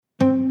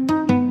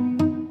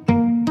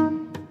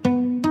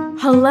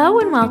Hello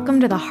and welcome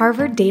to the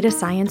Harvard Data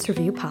Science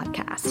Review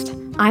podcast.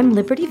 I'm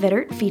Liberty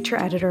Vittert, feature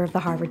editor of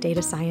the Harvard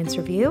Data Science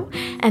Review,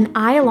 and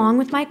I, along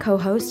with my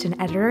co-host and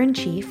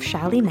editor-in-chief,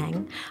 Xiaoli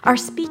Meng, are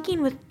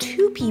speaking with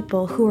two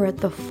people who are at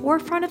the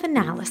forefront of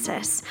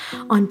analysis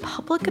on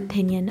public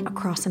opinion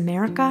across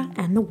America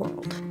and the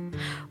world.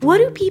 What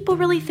do people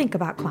really think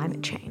about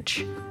climate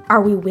change?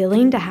 Are we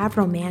willing to have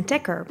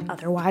romantic or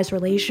otherwise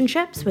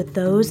relationships with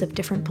those of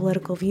different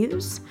political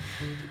views?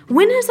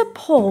 When has a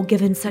poll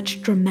given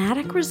such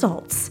dramatic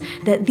results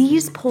that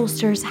these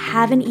pollsters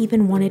haven't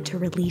even wanted to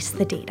release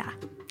the data?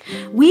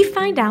 We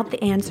find out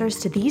the answers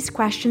to these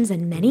questions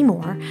and many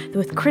more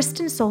with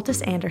Kristen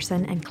Soltis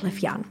Anderson and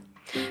Cliff Young.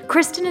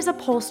 Kristen is a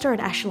pollster at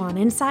Echelon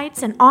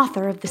Insights and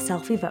author of The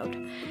Selfie Vote.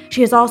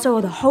 She is also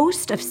the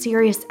host of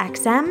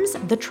SiriusXM's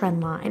The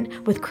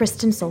Trendline with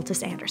Kristen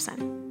Soltis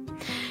Anderson.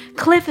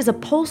 Cliff is a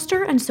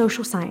pollster and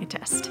social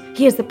scientist.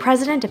 He is the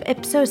president of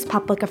Ipsos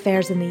Public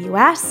Affairs in the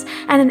U.S.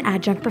 and an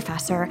adjunct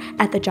professor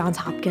at the Johns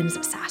Hopkins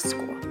SAS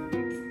School.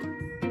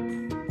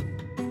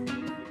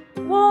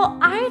 Well,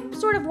 I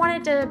sort of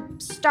wanted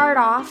to start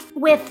off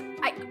with,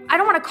 I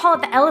don't want to call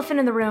it the elephant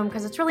in the room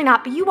because it's really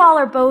not, but you all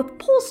are both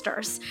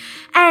pollsters.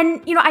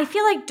 And, I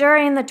feel like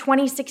during the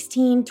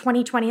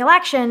 2016-2020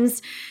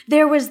 elections,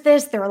 there were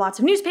lots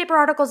of newspaper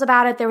articles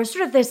about it. There was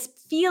sort of this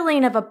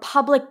feeling of a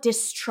public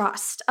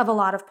distrust of a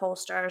lot of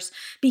pollsters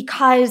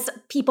because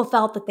people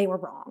felt that they were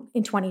wrong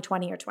in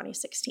 2020 or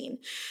 2016.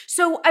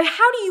 So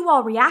how do you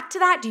all react to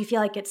that? Do you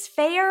feel like it's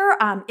fair?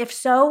 If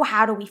so,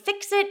 how do we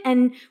fix it?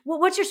 And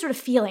what's your sort of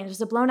feeling?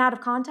 Is it blown out of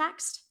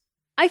context?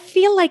 I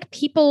feel like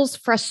people's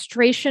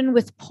frustration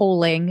with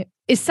polling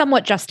is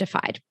somewhat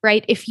justified,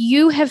 right? If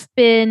you have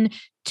been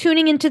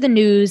tuning into the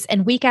news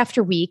and week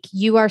after week,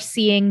 you are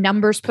seeing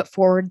numbers put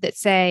forward that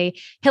say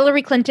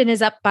Hillary Clinton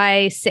is up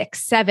by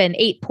 6, 7,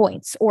 8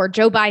 points, or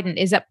Joe Biden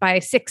is up by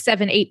 6,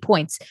 7, 8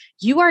 points.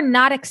 You are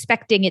not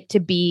expecting it to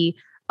be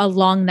a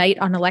long night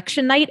on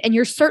election night, and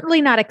you're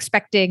certainly not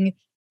expecting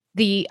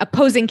the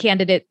opposing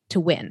candidate to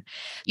win.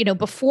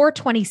 Before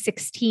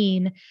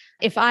 2016,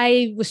 if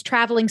I was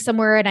traveling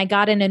somewhere and I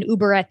got in an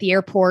Uber at the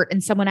airport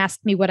and someone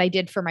asked me what I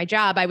did for my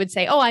job, I would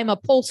say, oh, I'm a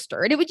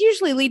pollster. And it would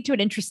usually lead to an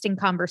interesting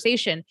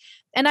conversation.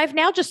 And I've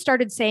now just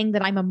started saying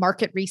that I'm a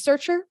market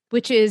researcher,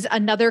 which is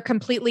another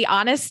completely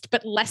honest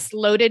but less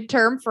loaded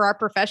term for our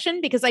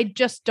profession, because I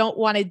just don't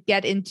want to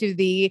get into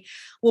the,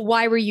 well,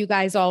 why were you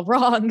guys all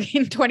wrong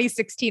in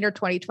 2016 or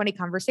 2020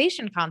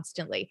 conversation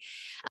constantly.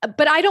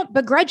 But I don't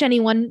begrudge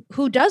anyone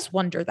who does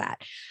wonder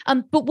that.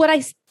 But what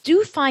I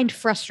do find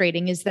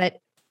frustrating is that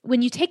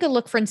when you take a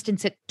look, for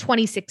instance, at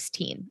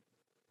 2016,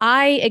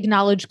 I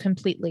acknowledge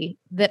completely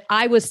that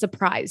I was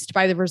surprised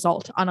by the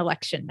result on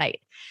election night.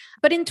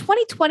 But in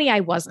 2020, I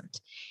wasn't.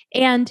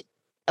 And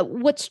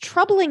what's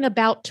troubling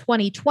about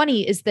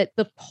 2020 is that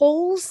the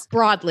polls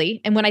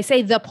broadly, and when I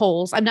say the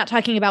polls, I'm not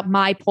talking about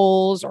my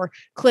polls or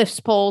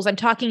Cliff's polls. I'm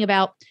talking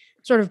about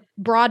sort of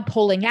broad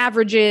polling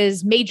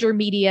averages, major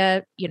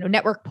media,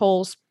 network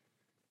polls.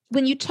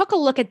 When you took a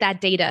look at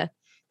that data,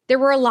 there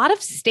were a lot of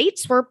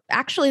states where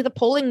actually the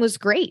polling was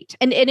great.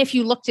 And if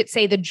you looked at,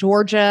 say, the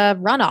Georgia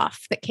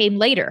runoff that came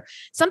later,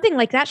 something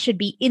like that should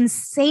be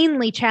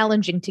insanely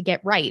challenging to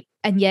get right.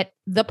 And yet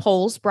the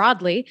polls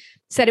broadly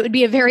said it would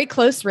be a very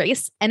close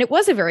race. And it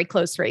was a very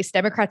close race.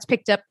 Democrats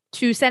picked up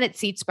 2 Senate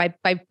seats by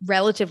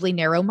relatively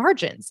narrow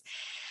margins.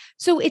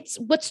 So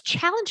what's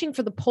challenging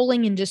for the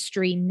polling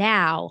industry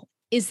now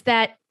is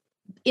that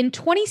in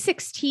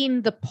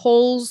 2016, the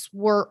polls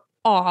were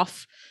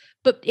off,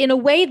 but in a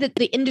way that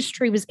the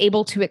industry was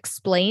able to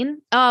explain.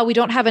 We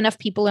don't have enough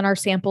people in our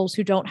samples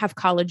who don't have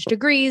college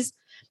degrees.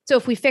 So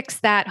if we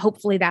fix that,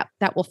 hopefully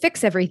that will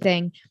fix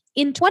everything.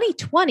 In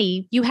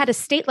 2020, you had a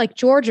state like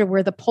Georgia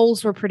where the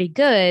polls were pretty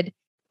good,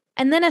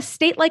 and then a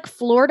state like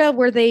Florida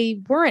where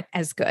they weren't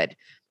as good.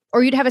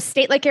 Or you'd have a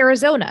state like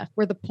Arizona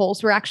where the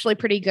polls were actually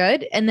pretty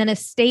good, and then a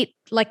state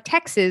like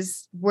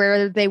Texas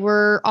where they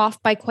were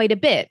off by quite a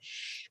bit.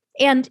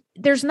 And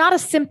there's not a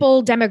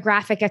simple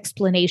demographic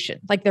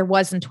explanation like there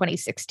was in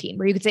 2016,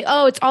 where you could say,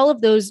 oh, it's all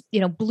of those,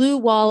 blue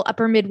wall,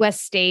 upper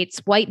Midwest states,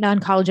 white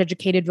non-college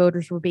educated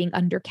voters were being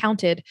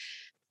undercounted.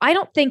 I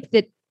don't think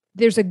that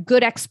there's a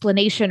good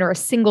explanation or a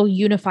single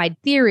unified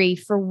theory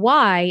for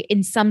why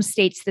in some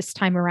states this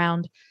time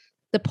around,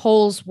 the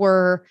polls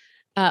were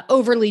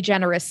overly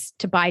generous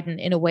to Biden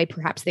in a way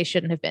perhaps they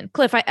shouldn't have been.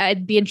 Cliff,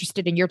 I'd be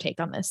interested in your take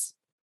on this.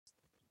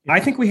 I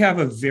think we have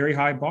a very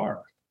high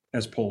bar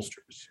as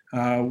pollsters.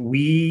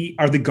 We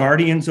are the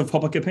guardians of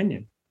public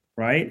opinion,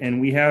 right? And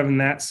we have, in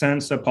that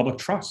sense, a public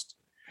trust.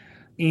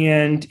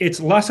 And it's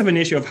less of an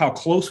issue of how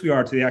close we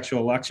are to the actual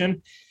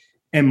election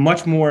and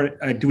much more,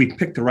 do we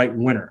pick the right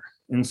winner?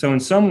 And so in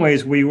some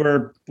ways, we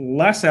were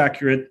less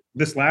accurate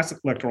this last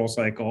electoral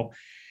cycle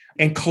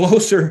and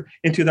closer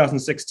in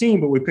 2016,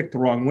 but we picked the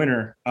wrong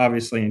winner,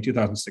 obviously, in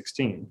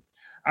 2016.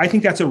 I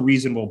think that's a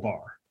reasonable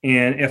bar.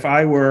 And if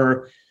I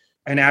were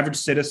an average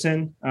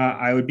citizen,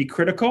 I would be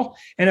critical.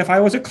 And if I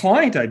was a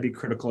client, I'd be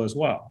critical as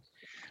well.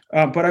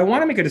 But I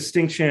want to make a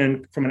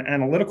distinction from an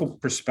analytical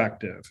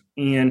perspective.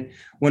 And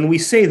when we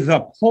say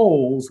the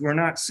polls, we're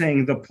not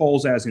saying the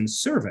polls as in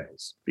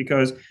surveys,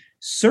 because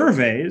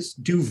surveys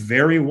do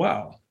very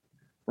well,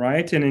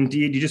 right? And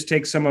indeed, you just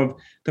take some of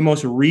the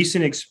most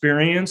recent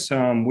experience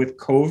with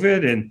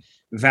COVID and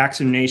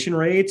vaccination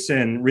rates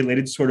and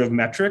related sort of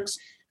metrics.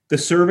 The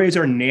surveys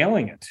are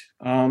nailing it.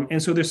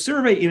 And so the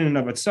survey in and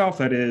of itself,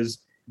 that is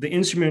the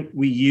instrument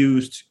we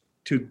used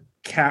to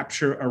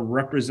capture a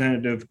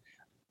representative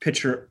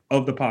picture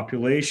of the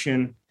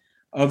population,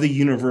 of the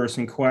universe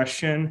in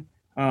question,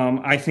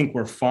 I think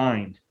we're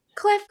fine.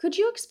 Cliff, could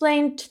you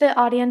explain to the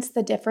audience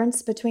the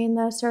difference between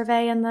the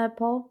survey and the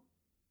poll?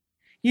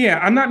 Yeah,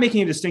 I'm not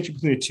making a distinction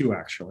between the two,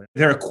 actually.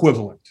 They're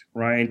equivalent,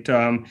 right?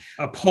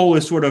 A poll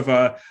is sort of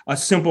a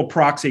simple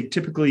proxy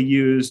typically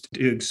used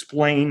to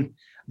explain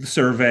the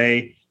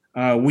survey.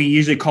 We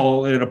usually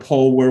call it a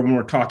poll when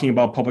we're talking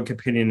about public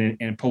opinion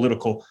and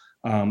political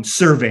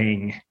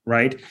surveying,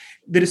 right?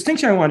 The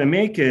distinction I want to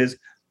make is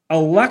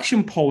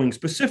election polling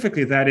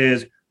specifically, that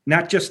is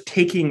not just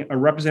taking a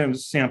representative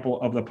sample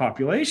of the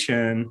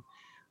population,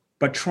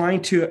 but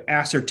trying to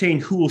ascertain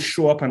who will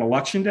show up on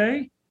election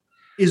day,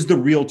 is the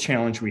real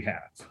challenge we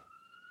have.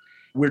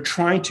 We're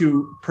trying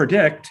to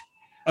predict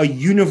a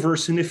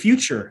universe in the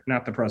future,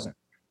 not the present.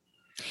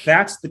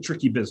 That's the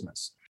tricky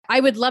business. I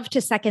would love to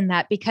second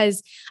that,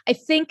 because I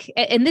think,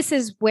 and this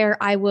is where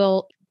I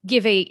will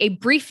give a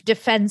brief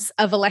defense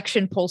of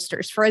election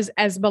pollsters. For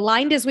as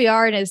maligned as we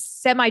are and as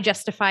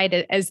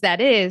semi-justified as that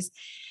is,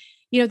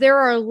 there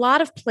are a lot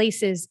of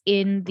places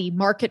in the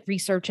market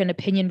research and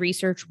opinion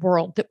research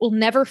world that will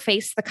never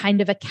face the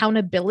kind of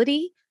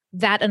accountability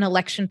that an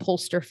election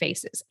pollster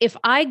faces. If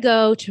I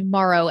go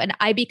tomorrow and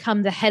I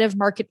become the head of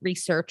market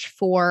research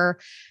for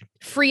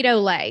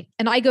Frito-Lay,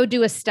 and I go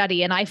do a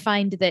study and I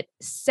find that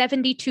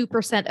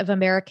 72% of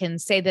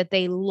Americans say that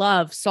they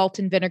love salt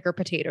and vinegar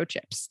potato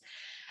chips,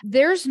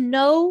 there's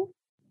no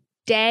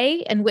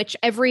day in which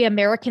every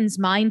American's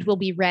mind will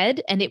be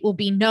read and it will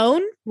be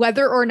known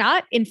whether or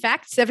not, in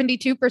fact,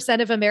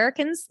 72% of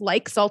Americans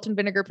like salt and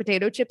vinegar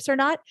potato chips or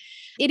not.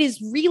 It is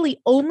really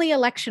only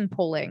election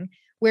polling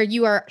where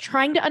you are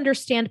trying to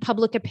understand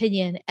public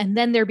opinion, and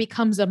then there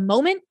becomes a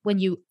moment when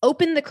you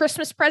open the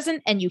Christmas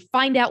present and you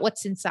find out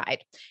what's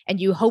inside, and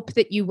you hope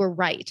that you were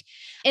right.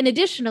 And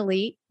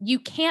additionally, you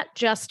can't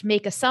just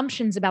make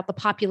assumptions about the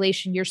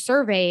population you're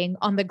surveying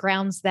on the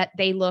grounds that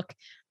they look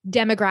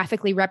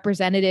demographically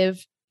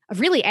representative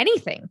of really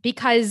anything,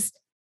 because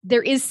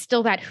there is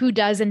still that who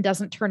does and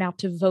doesn't turn out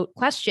to vote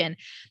question.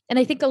 And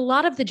I think a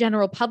lot of the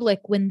general public,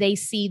 when they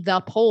see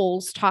the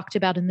polls talked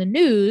about in the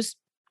news,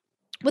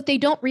 what they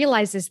don't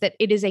realize is that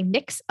it is a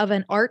mix of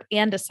an art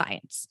and a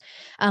science,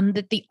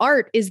 that the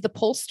art is the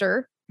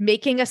pollster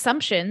making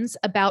assumptions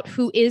about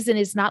who is and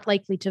is not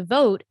likely to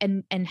vote,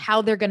 and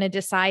how they're going to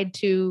decide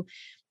to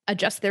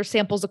adjust their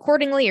samples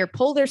accordingly or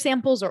pull their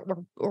samples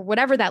or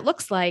whatever that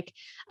looks like,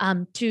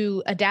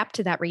 to adapt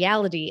to that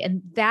reality.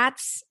 And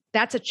that's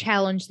a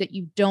challenge that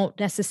you don't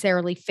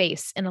necessarily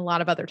face in a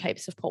lot of other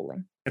types of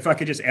polling. If I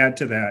could just add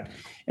to that.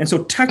 And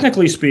so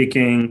technically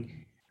speaking,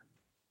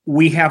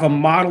 we have a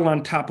model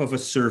on top of a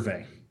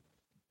survey.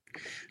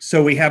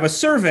 So we have a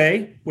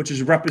survey, which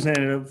is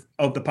representative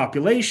of the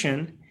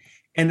population,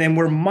 and then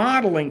we're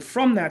modeling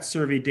from that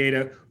survey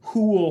data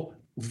who will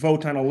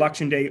vote on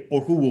election day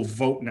or who will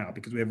vote now,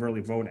 because we have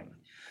early voting.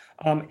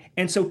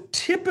 And so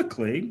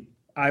typically,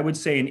 I would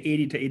say in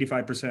 80 to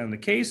 85% of the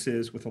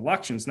cases with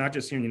elections, not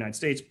just here in the United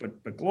States,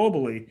 but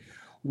globally,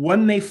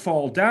 when they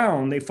fall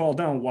down,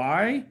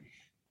 why?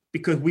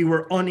 Because we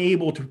were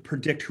unable to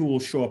predict who will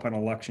show up on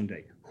election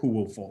day, who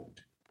will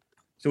vote.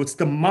 So it's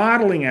the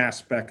modeling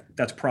aspect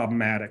that's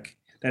problematic,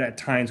 that at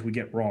times we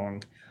get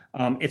wrong.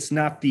 It's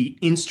not the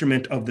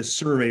instrument of the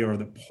survey or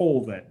the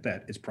poll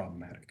that is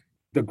problematic.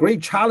 The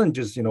great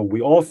challenges,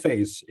 we all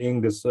face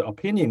in this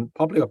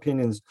public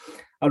opinions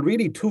are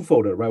really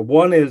twofold, right?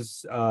 One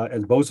is,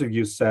 as both of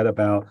you said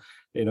about,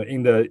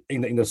 in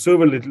the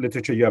survey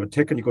literature, you have a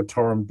technical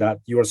term that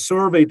your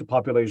surveyed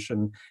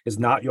population is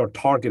not your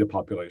targeted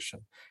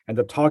population. And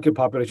the target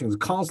population is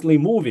constantly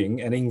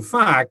moving. And in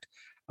fact,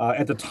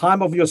 at the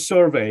time of your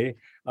survey,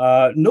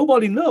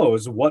 nobody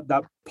knows what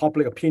that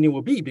public opinion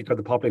will be, because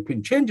the public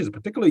opinion changes,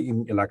 particularly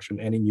in election,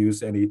 any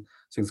news, any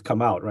things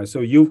come out, right? So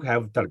you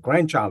have that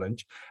grand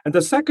challenge. And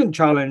the second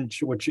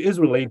challenge, which is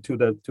related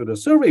to the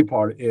survey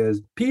part,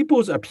 is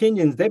people's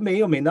opinions. They may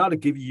or may not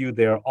give you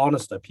their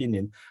honest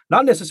opinion,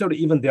 not necessarily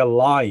even they're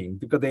lying,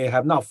 because they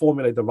have not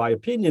formulated the right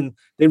opinion.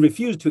 They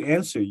refuse to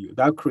answer you.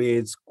 That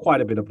creates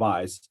quite a bit of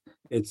bias.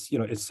 It's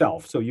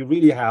itself. So you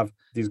really have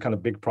these kind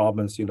of big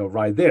problems,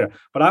 right there.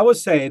 But I would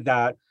say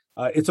that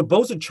it's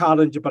both a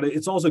challenge, but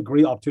it's also a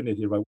great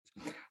opportunity, right?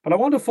 But I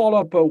want to follow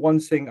up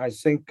one thing. I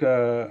think,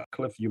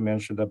 Cliff, you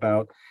mentioned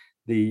about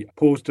the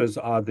pollsters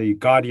are the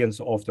guardians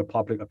of the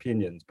public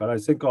opinions. But I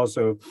think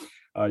also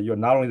you're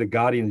not only the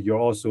guardian, you're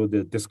also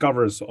the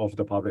discoverers of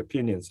the public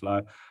opinions.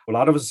 Like a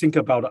lot of us think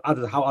about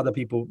how other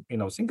people,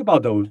 think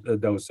about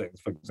those things.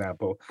 For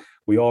example,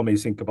 we all may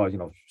think about,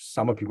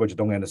 some people just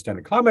don't understand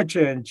the climate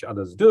change,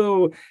 others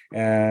do.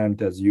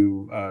 And as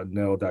you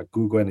know, that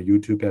Google and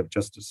YouTube have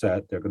just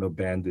said they're going to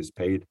ban this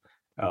paid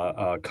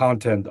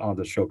content on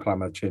the show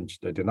Climate Change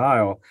the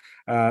Denial.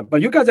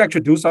 But you guys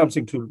actually do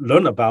something to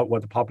learn about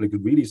what the public is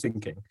really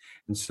thinking.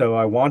 And so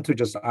I want to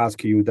just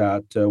ask you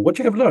that what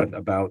you have learned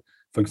about,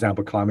 for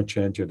example, climate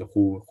change and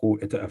who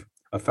it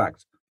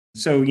affects.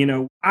 So,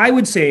 I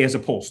would say as a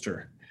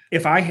pollster,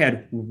 if I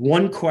had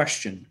one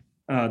question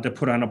to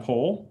put on a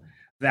poll,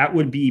 that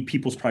would be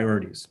people's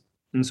priorities.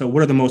 And so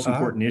what are the most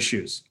important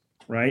issues,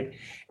 right?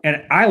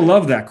 And I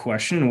love that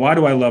question. And why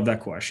do I love that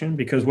question?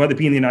 Because whether it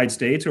be in the United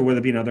States or whether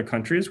it be in other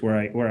countries where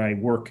I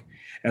work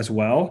as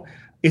well,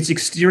 it's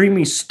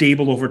extremely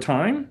stable over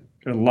time.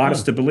 There's a lot of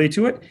stability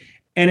to it.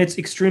 And it's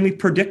extremely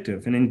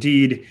predictive. And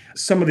indeed,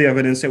 some of the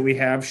evidence that we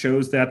have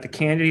shows that the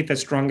candidate that's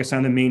strongest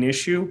on the main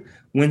issue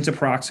wins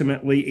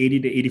approximately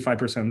 80 to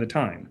 85% of the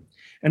time.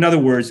 In other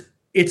words,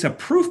 it's a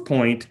proof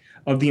point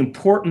of the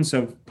importance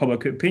of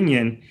public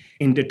opinion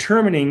in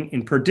determining,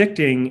 in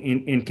predicting,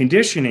 in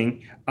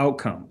conditioning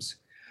outcomes.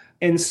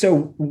 And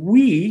so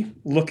we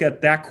look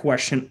at that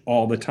question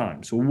all the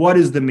time. So what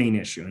is the main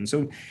issue? And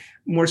so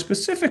more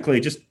specifically,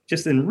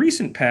 just in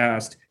recent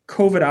past,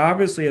 COVID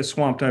obviously has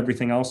swamped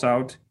everything else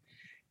out.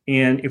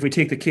 And if we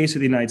take the case of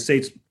the United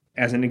States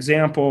as an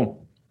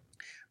example,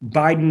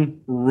 Biden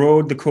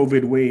rode the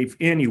COVID wave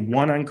in. He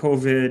won on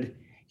COVID.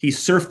 He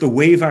surfed the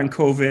wave on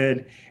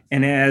COVID.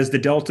 And as the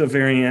Delta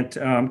variant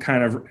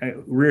kind of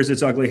rears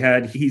its ugly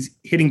head, he's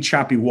hitting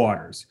choppy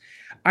waters.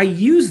 I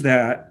use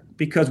that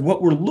because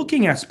what we're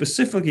looking at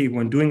specifically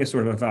when doing a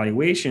sort of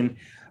evaluation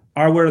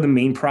are what are the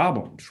main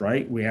problems,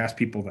 right? We ask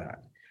people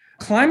that.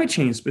 Climate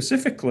change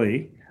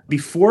specifically,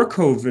 before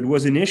COVID,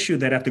 was an issue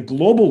that at the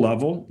global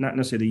level, not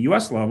necessarily the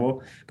US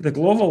level, but the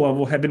global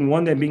level had been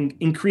one that had been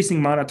increasing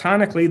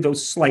monotonically, though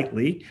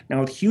slightly,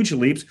 now with huge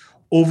leaps,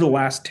 over the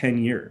last 10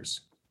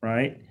 years,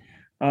 right?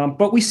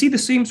 But we see the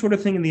same sort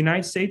of thing in the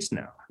United States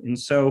now. And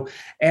so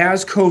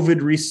as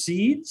COVID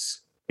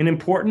recedes in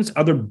importance,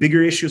 other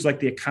bigger issues like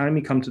the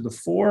economy come to the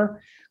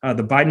fore.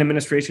 The Biden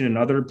administration and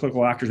other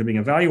political actors are being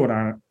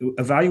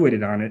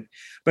evaluated on it.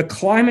 But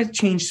climate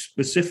change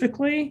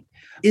specifically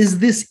is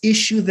this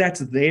issue that's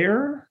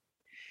there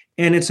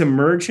and it's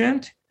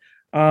emergent.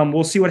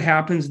 We'll see what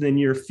happens in the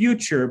near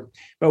future.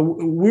 But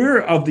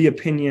we're of the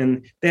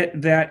opinion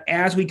that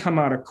as we come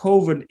out of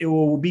COVID, it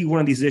will be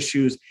one of these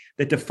issues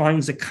that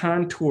defines the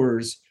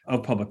contours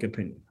of public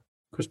opinion.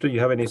 Krista, you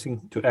have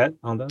anything to add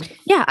on that?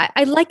 Yeah,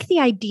 I like the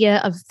idea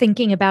of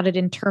thinking about it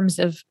in terms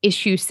of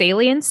issue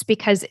salience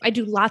because I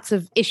do lots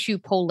of issue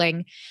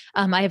polling.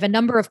 I have a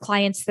number of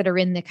clients that are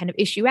in the kind of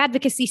issue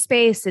advocacy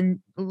space. And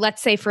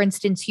let's say, for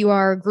instance, you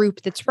are a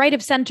group that's right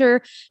of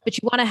center, but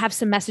you want to have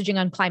some messaging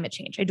on climate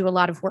change. I do a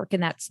lot of work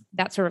in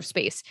that sort of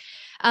space.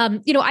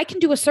 I can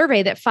do a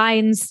survey that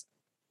finds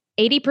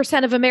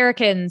 80% of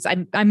Americans,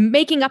 I'm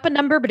making up a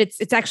number, but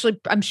it's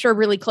actually, I'm sure,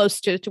 really close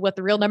to what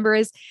the real number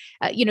is,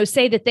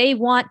 say that they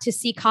want to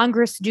see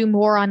Congress do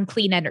more on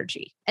clean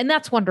energy. And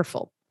that's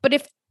wonderful. But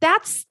if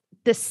that's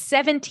the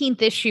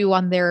 17th issue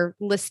on their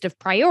list of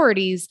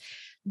priorities,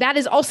 that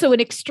is also an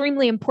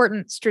extremely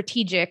important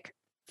strategic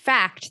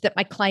fact that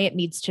my client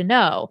needs to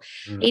know.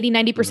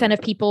 80-90%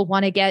 of people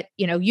want to get,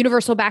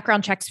 universal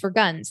background checks for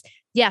guns.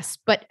 Yes,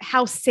 but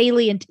how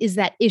salient is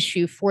that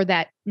issue for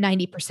that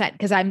 90%?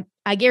 Because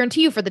I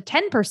guarantee you for the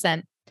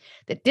 10%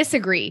 that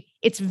disagree,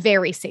 it's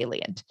very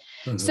salient.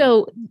 Mm-hmm.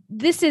 So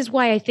this is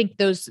why I think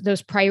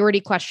those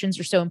priority questions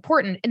are so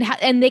important.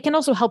 And they can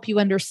also help you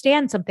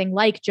understand something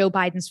like Joe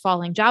Biden's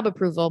falling job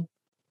approval.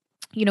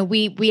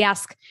 We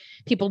ask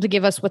people to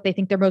give us what they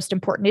think their most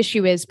important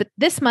issue is. But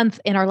this month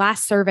in our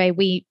last survey,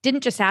 we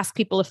didn't just ask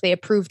people if they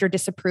approved or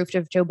disapproved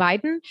of Joe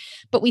Biden,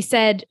 but we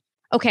said,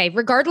 okay,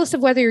 regardless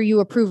of whether you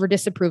approve or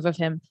disapprove of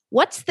him,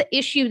 what's the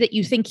issue that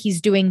you think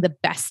he's doing the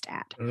best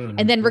at? Mm-hmm.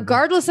 And then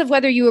regardless of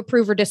whether you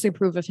approve or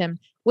disapprove of him,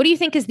 what do you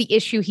think is the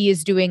issue he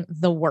is doing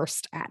the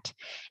worst at?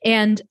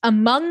 And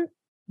among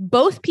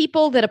both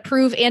people that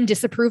approve and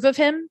disapprove of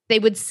him, they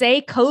would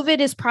say COVID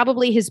is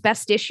probably his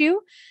best issue.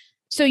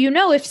 So,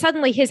 if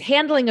suddenly his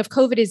handling of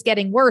COVID is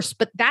getting worse,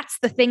 but that's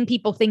the thing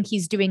people think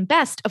he's doing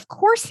best, of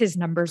course, his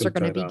numbers are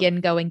going to begin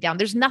going down.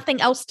 There's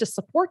nothing else to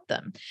support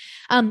them.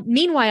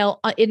 Meanwhile,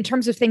 in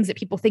terms of things that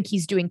people think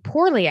he's doing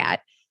poorly at,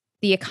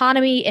 the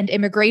economy and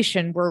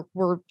immigration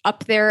were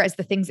up there as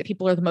the things that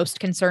people are the most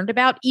concerned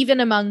about, even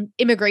among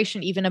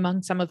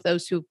some of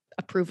those who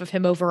approve of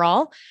him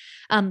overall.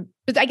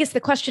 But I guess the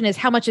question is,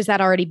 how much is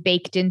that already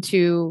baked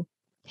into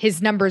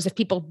his numbers if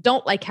people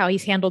don't like how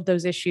he's handled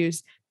those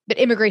issues? But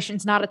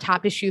immigration's not a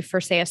top issue for,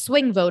 say, a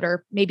swing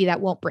voter. Maybe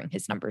that won't bring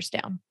his numbers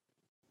down.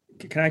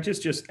 Can I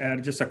just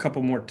add just a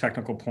couple more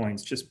technical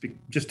points,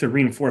 just to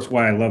reinforce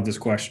why I love this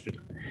question?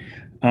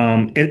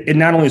 It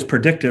not only is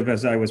predictive,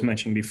 as I was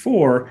mentioning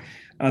before,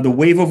 the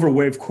wave over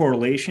wave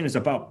correlation is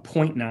about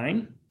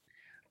 0.9.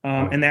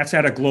 And that's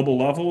at a global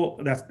level.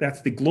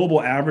 That's the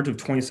global average of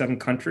 27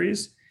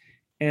 countries.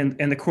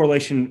 And the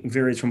correlation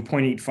varies from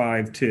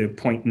 0.85 to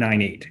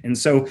 0.98. And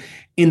so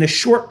in the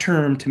short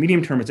term to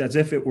medium term, it's as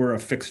if it were a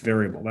fixed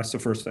variable. That's the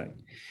first thing.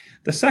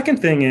 The second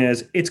thing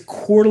is it's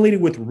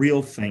correlated with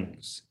real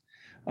things.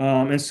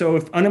 And so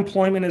if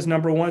unemployment is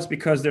number one, it's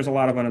because there's a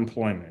lot of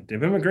unemployment.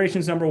 If immigration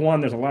is number one,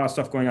 there's a lot of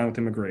stuff going on with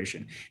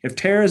immigration. If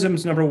terrorism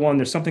is number one,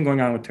 there's something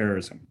going on with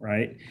terrorism,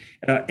 right?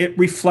 It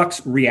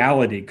reflects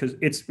reality because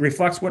it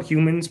reflects what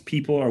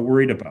people are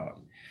worried about.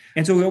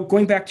 And so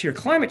going back to your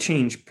climate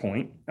change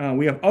point,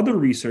 we have other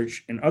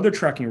research and other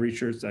tracking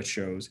research that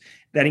shows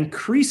that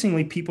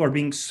increasingly people are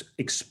being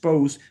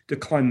exposed to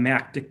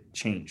climatic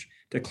change,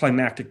 to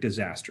climatic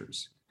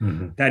disasters.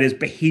 Mm-hmm. That is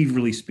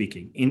behaviorally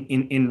speaking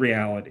in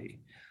reality.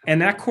 And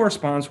that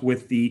corresponds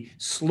with the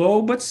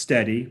slow but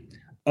steady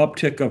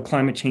uptick of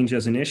climate change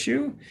as an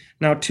issue.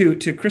 Now, to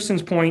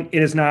Kristen's point,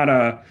 it is not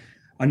a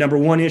number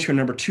one issue, a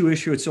number two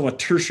issue. It's still a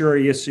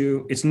tertiary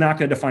issue. It's not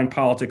going to define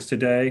politics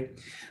today.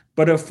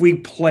 But if we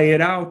play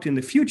it out in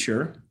the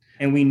future,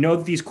 and we know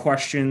that these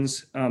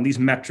questions, these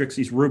metrics,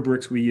 these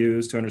rubrics we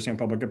use to understand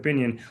public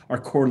opinion are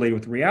correlated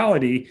with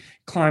reality,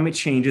 climate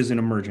change is an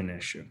emergent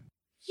issue.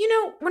 You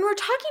know, when we're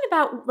talking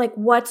about like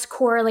what's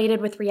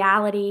correlated with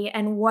reality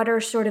and what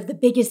are sort of the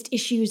biggest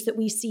issues that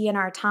we see in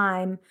our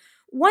time,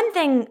 one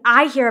thing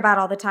I hear about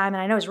all the time,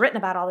 and I know is written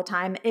about all the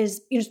time,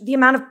 is the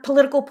amount of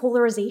political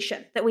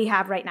polarization that we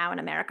have right now in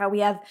America. We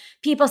have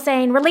people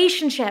saying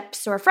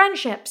relationships or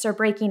friendships are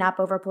breaking up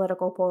over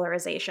political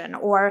polarization,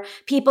 or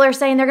people are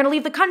saying they're going to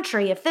leave the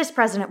country if this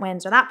president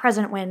wins or that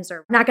president wins,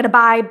 or not going to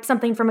buy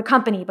something from a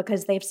company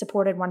because they've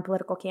supported one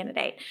political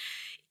candidate.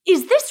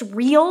 Is this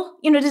real?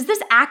 Is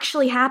this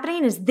actually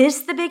happening? Is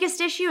this the biggest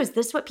issue? Is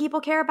this what people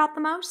care about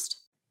the most?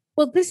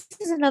 Well, this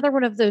is another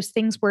one of those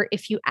things where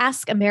if you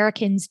ask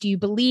Americans, do you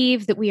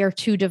believe that we are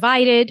too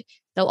divided?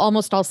 They'll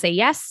almost all say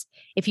yes.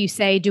 If you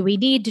say, do we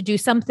need to do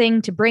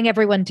something to bring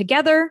everyone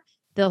together?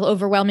 They'll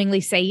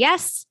overwhelmingly say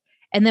yes.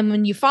 And then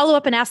when you follow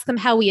up and ask them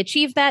how we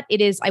achieve that,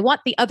 it is, I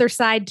want the other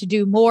side to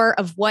do more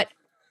of what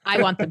I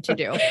want them to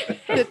do.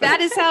 That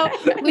is how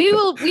we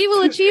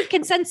will achieve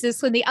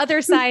consensus when the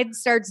other side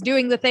starts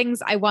doing the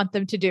things I want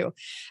them to do.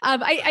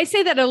 I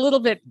say that a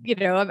little bit,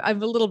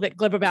 I'm a little bit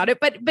glib about it,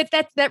 but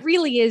that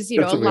really is,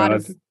 a lot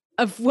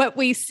of what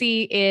we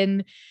see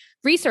in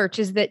research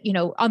is that,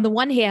 on the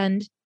one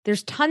hand,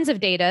 there's tons of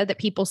data that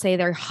people say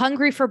they're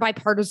hungry for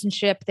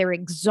bipartisanship, they're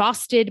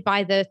exhausted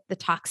by the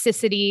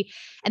toxicity,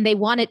 and they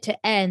want it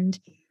to end.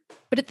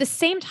 But at the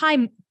same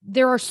time,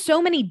 there are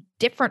so many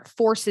different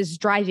forces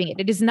driving it.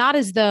 It is not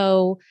as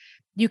though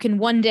you can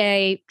one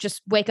day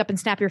just wake up and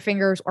snap your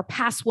fingers or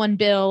pass one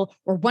bill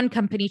or one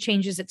company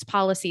changes its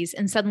policies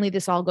and suddenly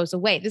this all goes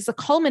away. This is a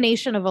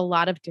culmination of a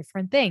lot of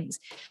different things.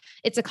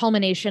 It's a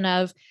culmination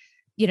of,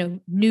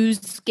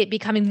 news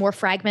becoming more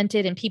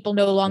fragmented and people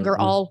no longer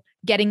all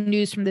getting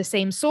news from the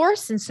same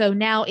source. And so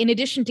now, in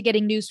addition to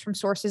getting news from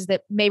sources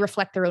that may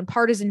reflect their own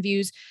partisan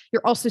views,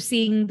 you're also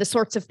seeing the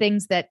sorts of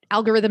things that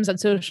algorithms on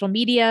social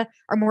media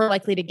are more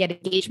likely to get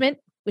engagement,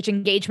 which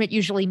engagement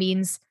usually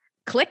means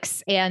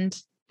clicks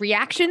and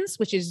reactions,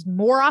 which is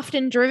more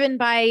often driven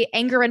by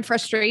anger and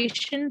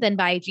frustration than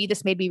by, gee,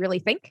 this made me really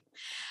think.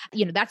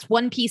 That's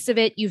one piece of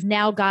it. You've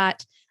now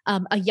got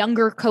a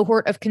younger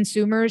cohort of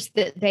consumers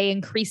that they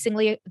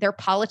increasingly, their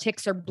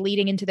politics are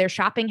bleeding into their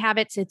shopping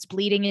habits. It's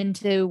bleeding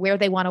into where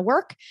they want to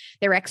work,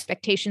 their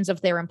expectations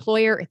of their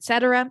employer, et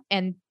cetera.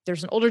 And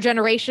there's an older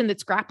generation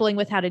that's grappling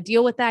with how to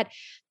deal with that.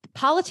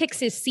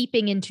 Politics is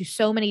seeping into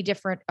so many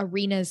different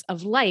arenas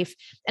of life.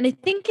 And I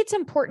think it's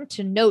important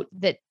to note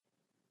that,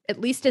 at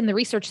least in the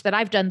research that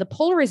I've done, the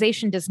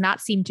polarization does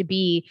not seem to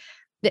be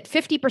that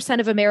 50%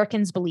 of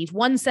Americans believe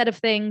one set of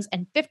things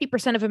and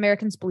 50% of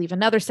Americans believe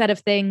another set of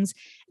things.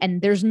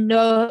 And there's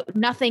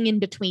nothing in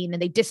between and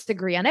they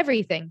disagree on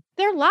everything.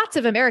 There are lots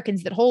of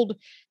Americans that hold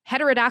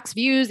heterodox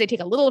views. They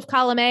take a little of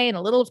column A and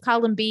a little of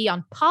column B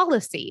on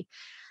policy.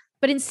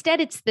 But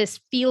instead, it's this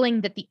feeling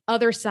that the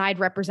other side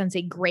represents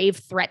a grave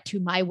threat to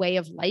my way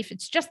of life.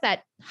 It's just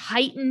that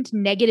heightened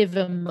negative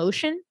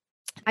emotion.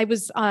 I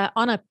was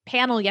on a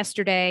panel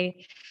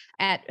yesterday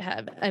at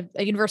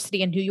a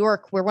university in New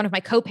York where one of my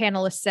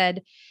co-panelists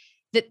said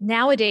that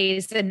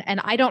nowadays, and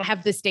I don't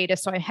have this data,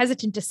 so I'm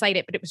hesitant to cite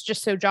it, but it was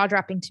just so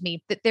jaw-dropping to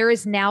me, that there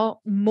is now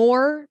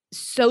more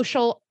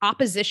social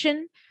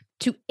opposition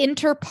to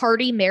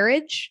inter-party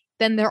marriage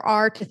than there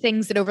are to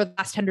things that over the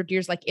last 100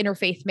 years, like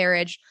interfaith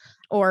marriage,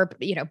 or,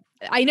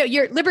 I know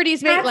your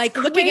Liberty's made like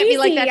crazy. Looking at me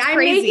like that's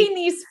crazy. I'm making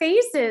these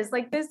faces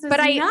like this is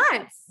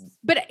nuts.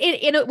 But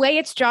in a way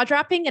it's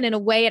jaw-dropping, and in a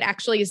way it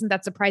actually isn't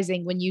that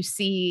surprising when you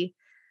see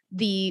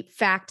the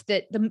fact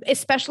that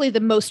especially the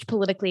most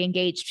politically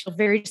engaged feel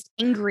very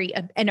angry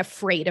and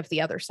afraid of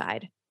the other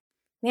side.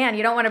 Man,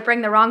 you don't want to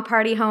bring the wrong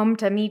party home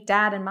to meet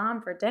dad and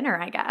mom for dinner,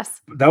 I guess.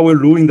 That will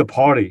ruin the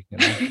party.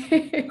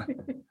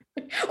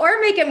 Or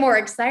make it more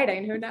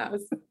exciting. Who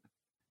knows?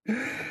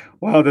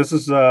 Wow, this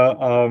is this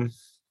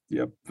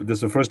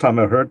is the first time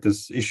I heard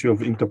this issue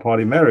of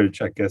inter-party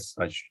marriage. I guess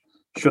I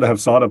should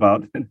have thought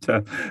about.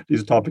 And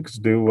these topics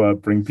do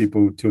bring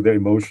people to their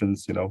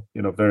emotions,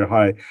 very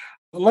high.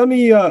 Let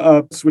me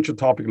switch the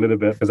topic a little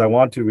bit because I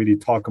want to really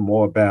talk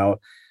more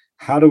about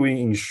how do we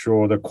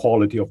ensure the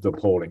quality of the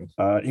polling.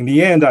 In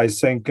the end, I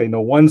think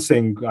one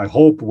thing I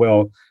hope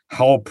will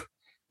help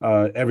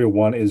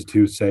everyone is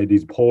to say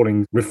these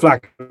polling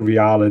reflect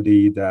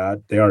reality,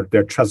 that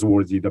they're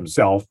trustworthy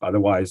themselves.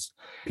 Otherwise,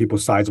 people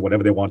cite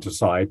whatever they want to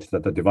cite,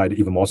 that they divide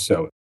even more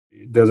so.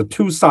 There's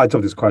two sides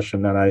of this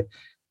question, and I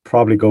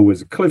probably go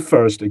with Cliff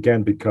first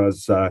again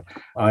because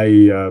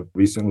I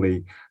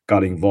recently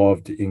got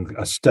involved in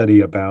a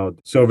study about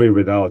survey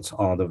results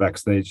on the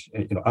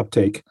vaccination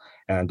uptake,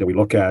 and we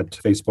look at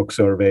Facebook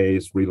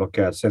surveys, we look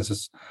at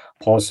census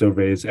pulse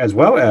surveys, as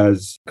well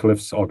as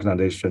Cliff's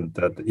organization,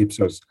 the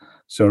Ipsos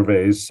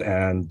surveys,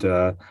 and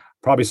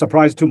probably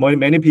surprised to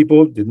many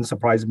people. Didn't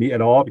surprise me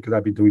at all because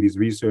I've been doing this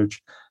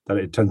research that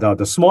it turned out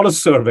the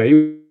smallest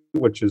survey,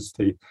 which is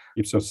the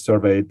Ipsos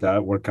survey,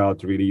 that work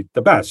out really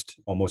the best,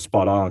 almost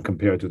spot on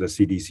compared to the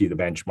CDC, the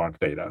benchmark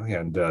data.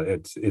 And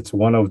it's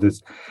one of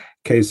these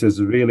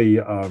cases really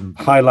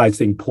highlights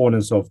the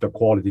importance of the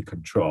quality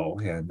control.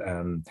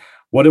 And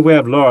what we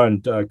have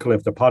learned,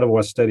 Cliff, the part of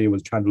our study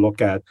was trying to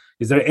look at,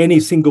 is there any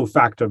single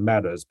factor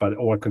matters? But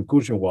our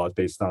conclusion was,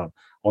 based on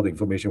all the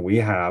information we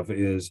have,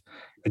 is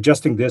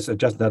adjusting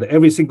that.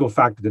 Every single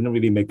factor didn't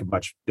really make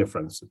much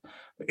difference.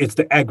 It's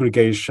the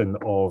aggregation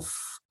of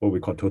what we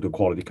call total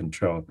quality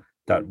control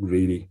that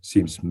really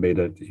seems made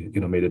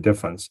a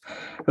difference.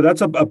 But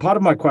that's a part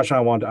of my question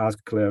I want to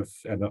ask Cliff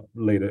and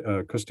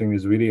later Kristen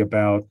is really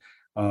about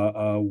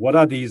what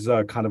are these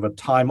kind of a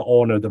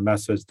time-honored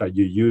methods that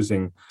you're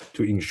using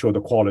to ensure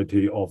the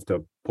quality of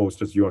the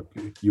posters you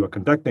are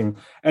conducting.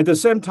 At the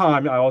same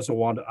time, I also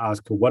want to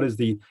ask what is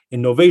the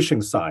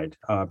innovation side,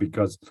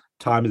 because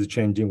time is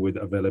changing with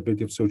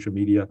availability of social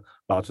media,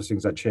 lots of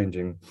things are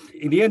changing.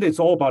 In the end, it's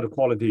all about the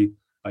quality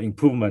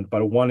improvement,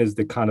 but one is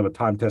the kind of a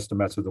time-tested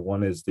method, the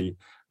one is the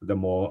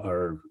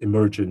more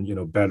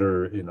emergent,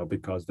 better,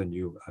 because the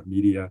new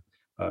media,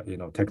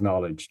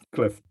 technology.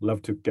 Cliff,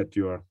 love to get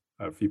your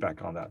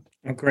feedback on that.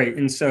 Oh, great.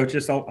 And so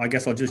I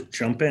guess I'll just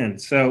jump in.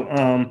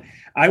 So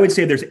I would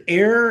say there's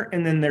error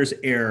and then there's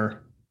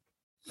error,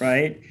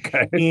 right?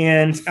 Okay.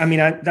 And I mean,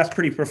 that's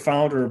pretty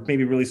profound or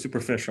maybe really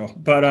superficial,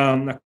 but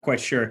I'm not quite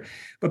sure.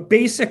 But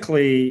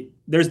basically,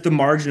 there's the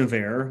margin of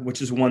error,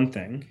 which is one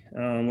thing,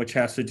 which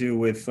has to do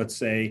with, let's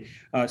say,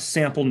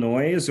 sample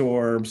noise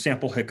or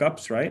sample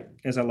hiccups, right?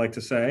 As I like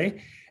to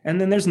say.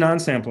 And then there's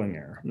non-sampling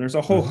error. There's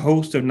a whole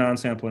host of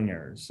non-sampling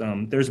errors.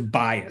 There's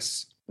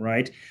bias.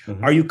 Right?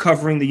 Mm-hmm. Are you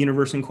covering the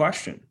universe in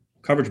question?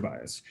 Coverage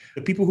bias.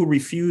 The people who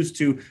refuse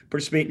to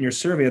participate in your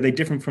survey, are they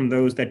different from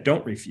those that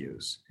don't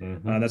refuse?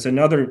 Mm-hmm. That's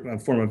another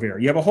form of error.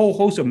 You have a whole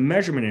host of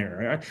measurement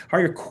error. Right? Are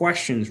your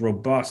questions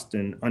robust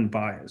and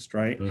unbiased?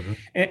 Right? Mm-hmm.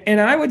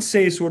 And I would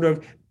say sort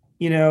of,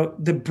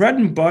 the bread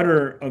and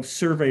butter of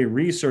survey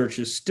research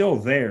is still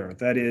there.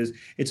 That is,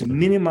 it's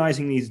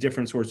minimizing these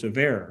different sorts of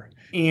error.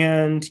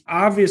 And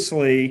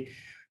obviously,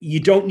 you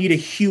don't need a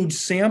huge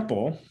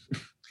sample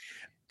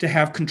to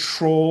have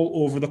control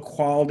over the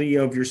quality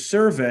of your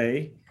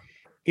survey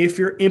if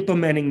you're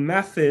implementing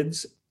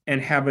methods and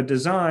have a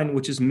design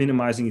which is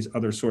minimizing these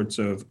other sorts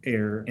of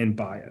error and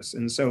bias.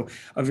 And so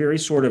a very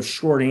sort of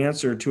short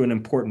answer to an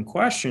important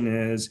question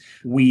is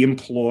we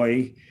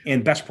employ,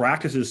 and best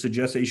practices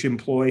suggest that you should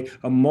employ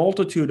a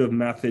multitude of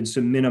methods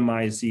to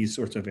minimize these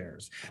sorts of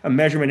errors. A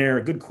measurement error,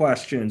 good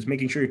questions,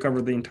 making sure you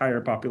cover the entire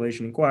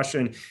population in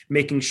question,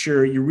 making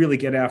sure you really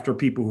get after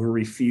people who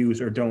refuse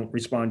or don't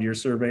respond to your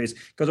surveys,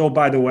 because, oh,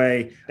 by the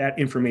way, that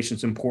information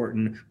is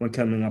important when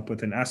coming up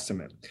with an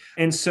estimate.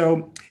 And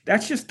so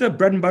that's just the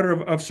bread and butter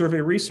of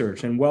survey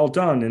research, and well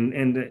done.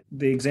 And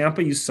the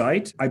example you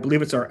cite, I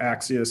believe it's our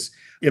Axios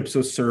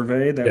Ipsos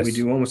survey that we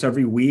do almost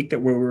every week, that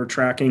where we're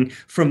tracking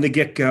from the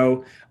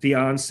get-go the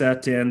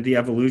onset and the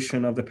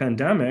evolution of the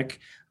pandemic,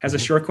 has a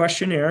short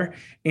questionnaire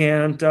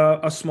and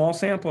a small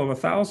sample of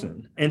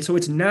 1,000. And so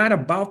it's not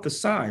about the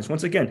size.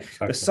 Once again,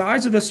 the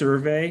size of the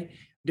survey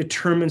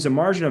determines the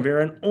margin of error,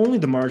 and only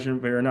the margin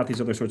of error, not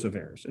these other sorts of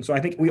errors. And so I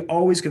think we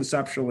always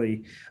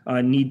conceptually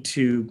need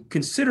to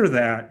consider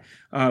that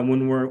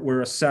when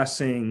we're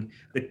assessing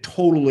the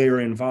total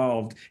error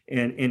involved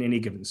in any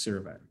given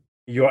survey.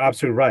 You're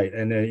absolutely right.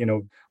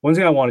 And, one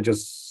thing I want to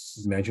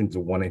just mention is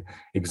one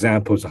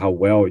example of how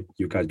well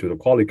you guys do the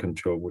quality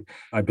control.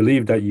 I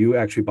believe that you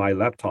actually buy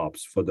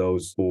laptops for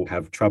those who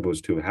have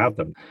troubles to have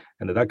them.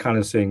 And that kind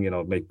of thing,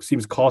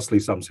 seems costly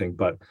something,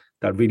 but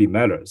that really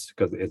matters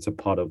because it's a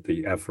part of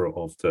the effort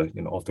of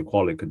the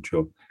quality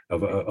control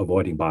of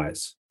avoiding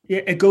bias.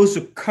 Yeah, it goes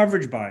to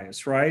coverage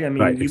bias, right? I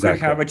mean, right, you exactly.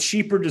 could have a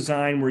cheaper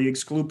design where you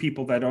exclude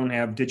people that don't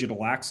have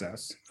digital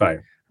access. Right.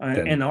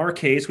 In our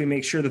case, we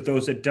make sure that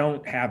those that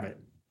don't have it,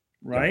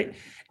 right? Yeah.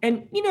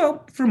 And,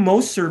 for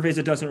most surveys,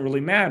 it doesn't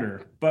really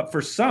matter. But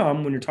for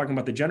some, when you're talking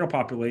about the general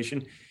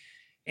population,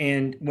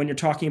 and when you're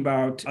talking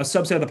about a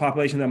subset of the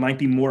population that might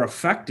be more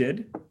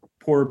affected,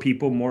 poorer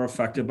people more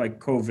affected by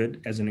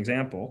COVID, as an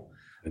example,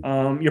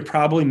 you're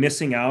probably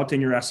missing out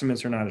and your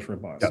estimates are not as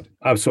robust. Yeah,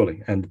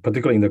 absolutely. And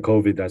particularly in the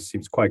COVID, that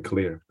seems quite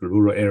clear. The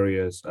rural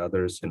areas,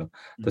 others,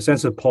 the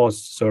census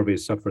pulse survey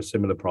suffer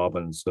similar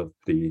problems of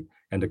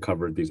and to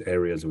cover these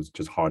areas was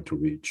just hard to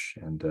reach.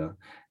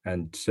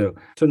 And so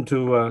turn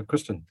to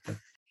Kristen.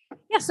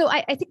 Yeah, so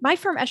I think my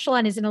firm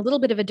Echelon is in a little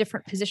bit of a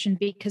different position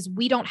because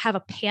we don't have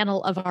a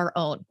panel of our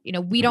own.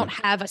 We don't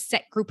have a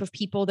set group of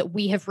people that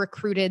we have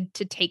recruited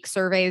to take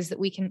surveys that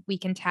we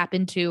can tap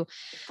into.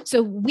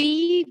 So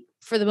we,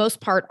 for the most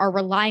part, are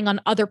relying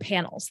on other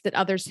panels that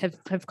others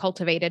have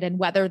cultivated, and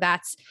whether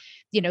that's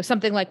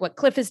something like what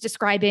Cliff is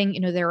describing.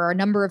 There are a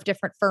number of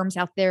different firms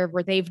out there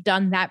where they've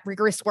done that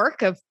rigorous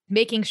work of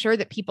making sure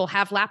that people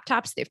have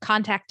laptops. They've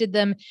contacted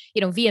them,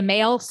 via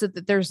mail so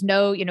that there's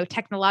no,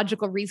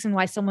 technological reason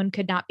why someone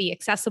could not be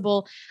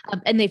accessible.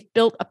 And they've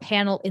built a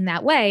panel in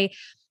that way.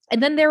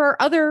 And then there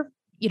are other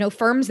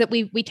firms that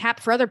we tap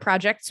for other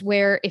projects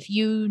where if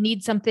you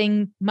need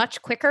something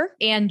much quicker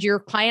and your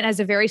client has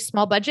a very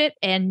small budget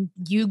and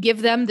you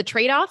give them the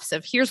trade-offs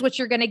of here's what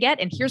you're going to get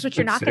and here's what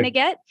you're not going to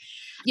get,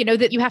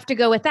 that you have to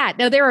go with that.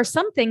 Now, there are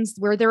some things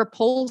where there are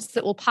polls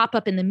that will pop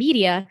up in the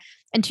media.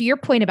 And to your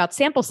point about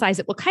sample size,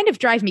 it will kind of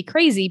drive me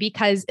crazy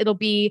because it'll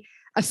be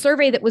a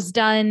survey that was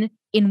done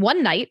in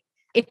one night.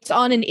 It's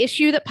on an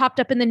issue that popped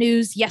up in the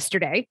news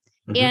yesterday.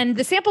 And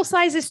the sample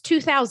size is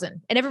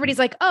 2,000. And everybody's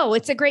like, oh,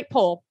 it's a great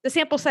poll. The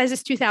sample size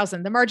is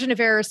 2,000. The margin of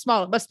error is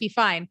small. It must be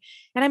fine.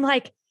 And I'm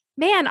like,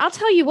 man, I'll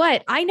tell you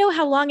what, I know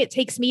how long it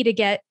takes me to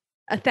get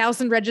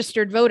 1,000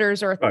 registered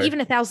voters or even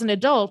 1,000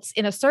 adults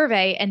in a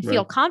survey and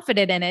feel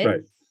confident in it.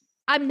 Right.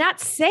 I'm not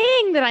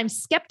saying that I'm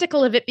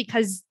skeptical of it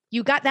because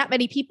you got that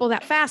many people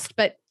that fast,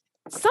 but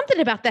something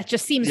about that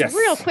just seems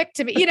real quick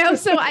to me,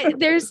 so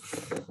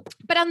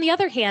but on the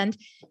other hand,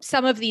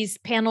 some of these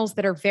panels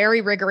that are very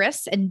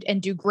rigorous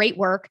and do great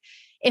work,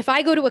 if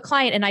I go to a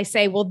client and I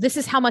say, well, this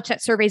is how much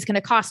that survey is going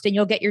to cost and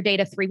you'll get your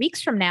data 3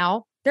 weeks from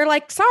now, they're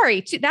like,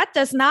 sorry, that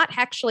does not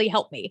actually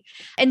help me.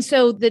 And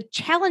so the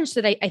challenge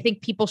that I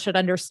think people should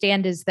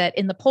understand is that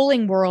in the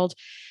polling world,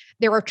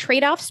 there are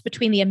trade-offs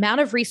between the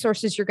amount of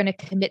resources you're going to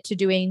commit to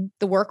doing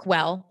the work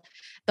well,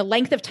 the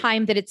length of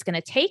time that it's going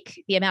to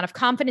take, the amount of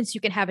confidence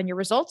you can have in your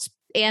results.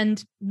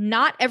 And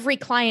not every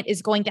client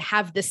is going to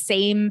have the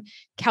same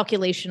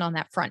calculation on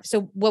that front.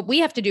 So what we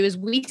have to do is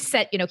we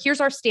set,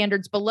 here's our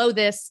standards. Below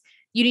this,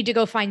 you need to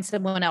go find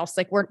someone else.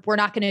 Like we're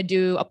not going to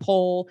do a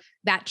poll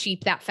that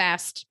cheap, that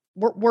fast.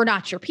 We're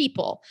not your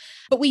people.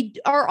 But we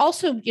are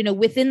also,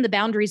 within the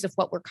boundaries of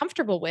what we're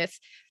comfortable with,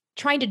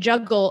 trying to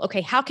juggle,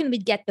 okay, how can we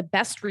get the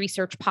best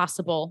research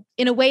possible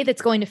in a way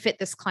that's going to fit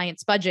this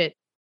client's budget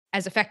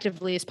as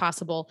effectively as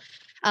possible?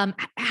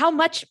 How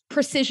much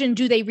precision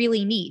do they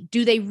really need?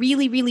 Do they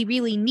really, really,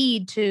 really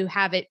need to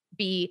have it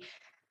be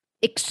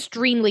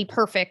extremely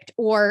perfect?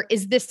 Or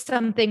is this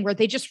something where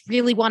they just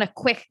really want a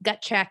quick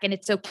gut check and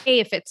it's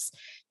okay if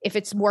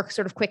it's more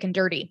sort of quick and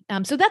dirty?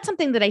 So that's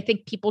something that I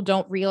think people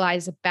don't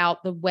realize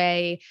about the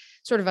way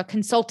sort of a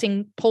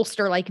consulting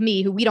pollster like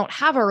me, who we don't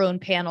have our own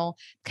panel,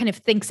 kind of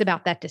thinks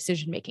about that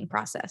decision-making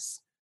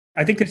process.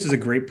 I think this is a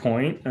great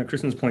point.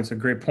 Kristen's point is a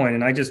great point.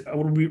 And I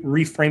want to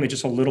reframe it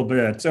just a little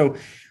bit. So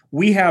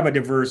we have a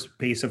diverse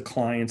base of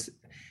clients.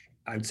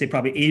 I'd say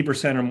probably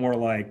 80% are more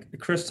like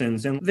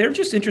Kristen's, and they're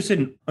just interested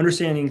in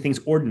understanding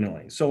things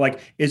ordinarily. So like,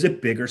 is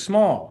it big or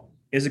small?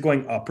 Is it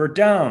going up or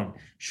down?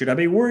 Should I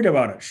be worried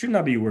about it? Shouldn't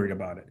I be worried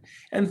about it?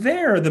 And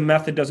there, the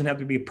method doesn't have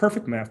to be a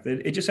perfect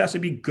method. It just has to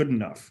be good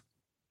enough.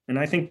 And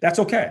I think that's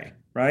okay,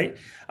 right?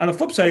 On the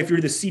flip side, if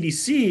you're the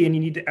CDC and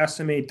you need to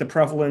estimate the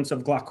prevalence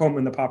of glaucoma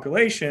in the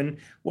population,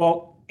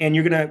 and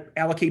you're going to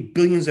allocate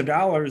billions of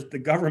dollars to the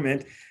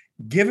government,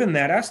 given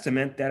that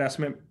estimate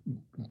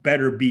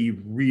better be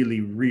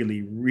really,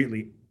 really,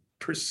 really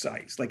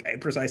precise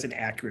and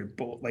accurate,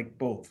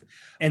 both.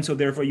 And so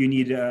therefore you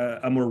need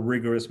a more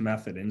rigorous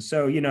method. And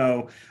so,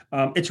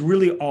 it's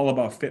really all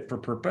about fit for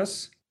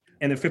purpose.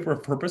 And the fit for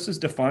purpose is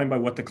defined by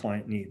what the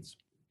client needs.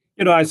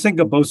 I think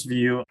that both of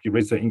you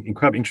raised an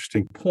incredibly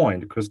interesting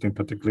point. Kristen,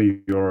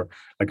 particularly you're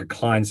like a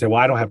client say,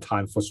 well, I don't have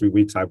time for 3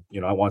 weeks. I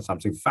want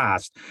something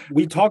fast.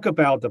 We talk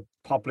about the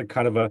public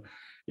kind of a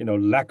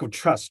lack of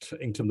trust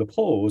into the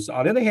polls.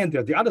 On the other hand,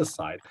 the other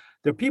side,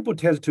 the people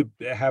tend to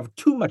have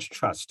too much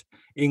trust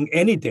in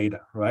any data,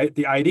 right?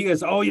 The idea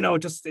is,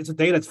 just it's a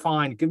data, it's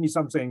fine. Give me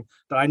something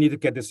that I need to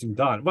get this thing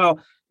done. Well,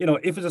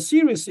 if it's a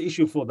serious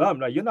issue for them,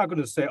 right, you're not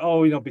going to say,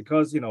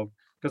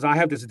 because I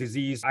have this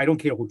disease, I don't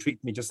care who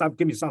treats me, just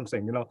give me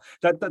something,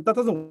 that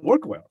doesn't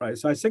work well, right?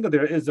 So I think that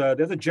there's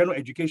a general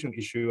education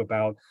issue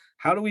about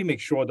how do we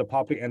make sure the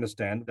public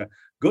understand that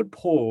good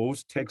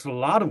polls takes a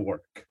lot of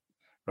work.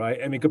 Right.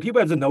 I mean, because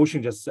people have the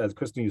notion, just as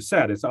Kristen, you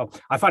said, it's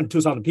I find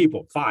 2,000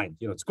 people, fine.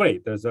 It's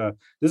great. This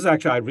is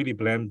actually, I really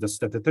blame the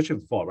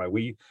statisticians for, right?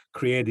 We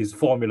create these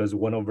formulas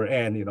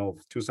 1/n,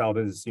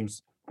 2,000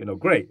 seems,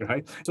 great,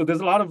 right? So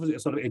there's a lot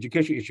of sort of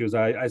education issues.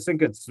 I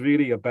think it's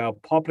really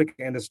about public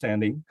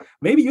understanding.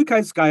 Maybe you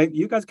guys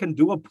can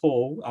do a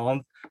poll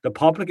on the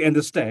public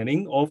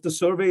understanding of the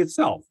survey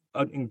itself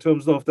in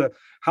terms of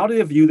how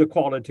they view the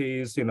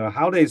qualities,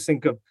 how they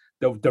think of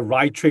the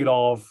right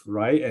trade-off,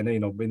 right? And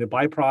in the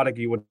byproduct,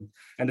 you would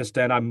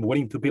understand I'm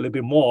willing to pay a little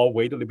bit more,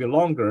 wait a little bit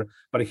longer.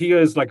 But here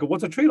is like,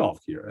 what's a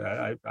trade-off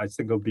here? I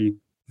think it'll be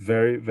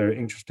very, very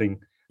interesting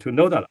to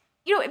know that.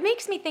 It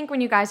makes me think when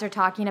you guys are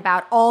talking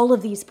about all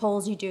of these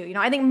polls you do,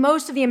 I think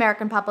most of the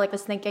American public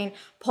is thinking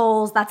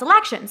polls, that's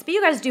elections. But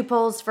you guys do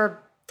polls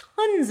for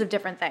tons of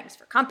different things,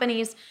 for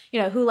companies,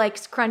 who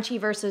likes crunchy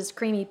versus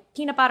creamy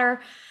peanut butter.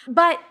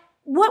 But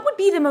what would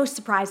be the most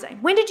surprising?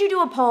 When did you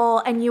do a poll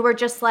and you were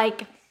just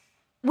like,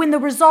 when the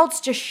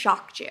results just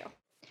shocked you?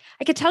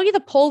 I could tell you the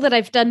poll that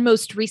I've done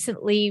most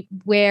recently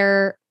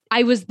where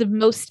I was the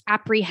most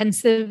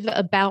apprehensive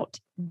about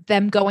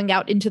them going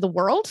out into the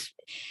world.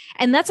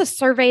 And that's a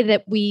survey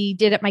that we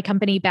did at my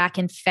company back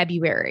in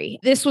February.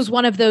 This was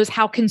one of those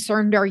how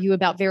concerned are you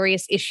about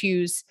various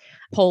issues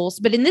polls.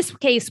 But in this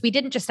case, we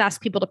didn't just ask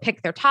people to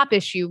pick their top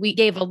issue. We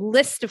gave a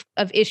list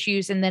of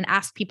issues and then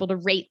asked people to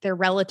rate their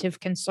relative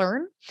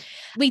concern.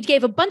 We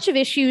gave a bunch of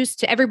issues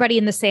to everybody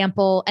in the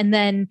sample. And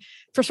then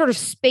for sort of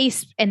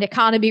space and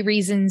economy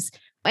reasons,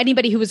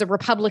 anybody who was a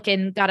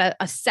Republican got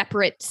a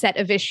separate set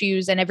of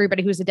issues, and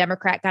everybody who was a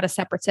Democrat got a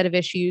separate set of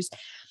issues.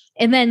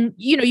 And then,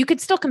 you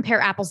could still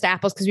compare apples to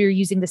apples because we were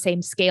using the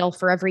same scale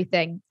for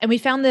everything. And we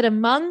found that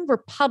among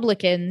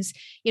Republicans,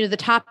 the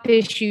top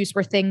issues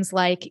were things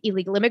like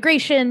illegal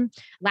immigration,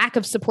 lack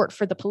of support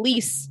for the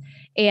police,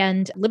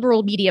 and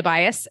liberal media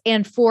bias.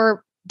 And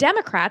for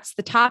Democrats,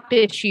 the top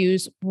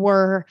issues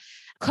were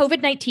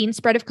COVID-19,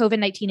 spread of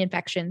COVID-19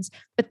 infections,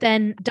 but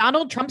then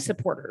Donald Trump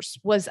supporters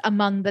was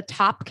among the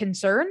top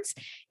concerns.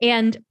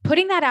 And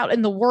putting that out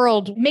in the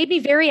world made me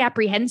very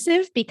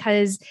apprehensive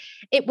because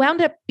it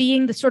wound up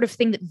being the sort of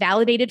thing that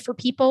validated for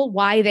people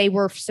why they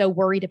were so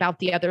worried about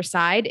the other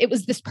side. It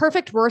was this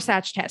perfect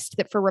Rorschach test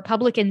that for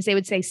Republicans, they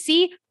would say,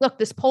 see, look,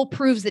 this poll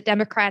proves that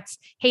Democrats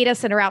hate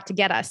us and are out to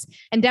get us.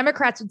 And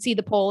Democrats would see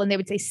the poll and they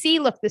would say, see,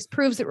 look, this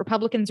proves that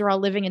Republicans are all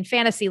living in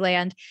fantasy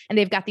land and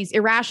they've got these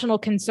irrational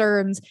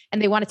concerns and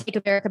they want to take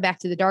America back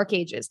to the dark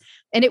ages.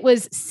 And it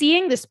was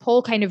seeing this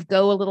poll kind of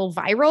go a little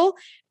viral,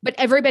 but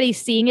everybody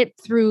seeing it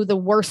through the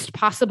worst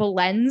possible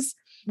lens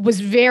was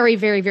very,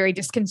 very, very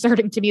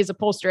disconcerting to me as a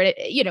pollster.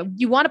 And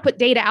you want to put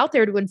data out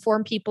there to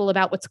inform people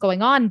about what's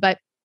going on, but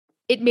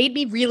it made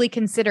me really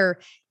consider,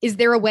 is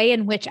there a way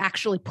in which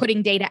actually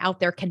putting data out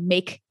there can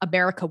make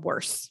America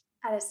worse?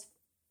 That is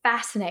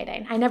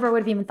fascinating. I never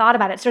would have even thought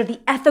about it. Sort of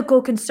the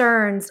ethical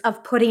concerns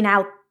of putting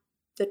out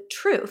the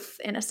truth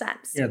in a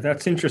sense. Yeah,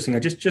 that's interesting.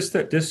 Just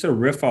a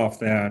riff off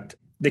that.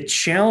 The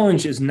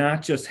challenge is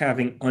not just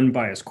having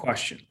unbiased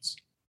questions,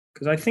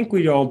 because I think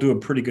we all do a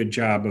pretty good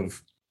job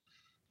of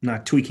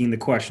not tweaking the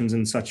questions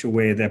in such a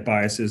way that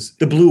biases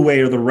the blue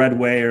way or the red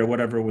way or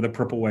whatever, or the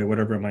purple way,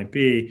 whatever it might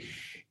be.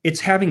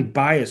 It's having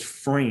biased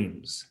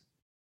frames,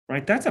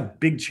 right? That's a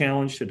big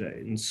challenge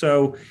today. And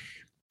so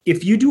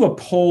if you do a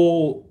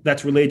poll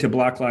that's related to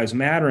Black Lives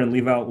Matter and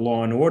leave out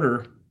law and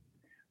order,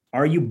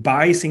 are you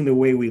biasing the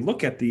way we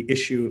look at the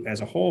issue as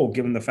a whole,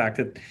 given the fact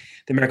that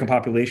the American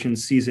population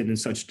sees it in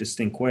such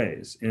distinct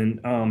ways?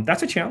 And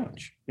that's a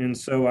challenge. And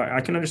so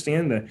I can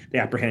understand the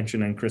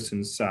apprehension on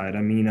Kristen's side.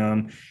 I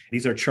mean,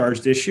 these are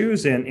charged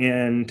issues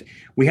and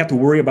we have to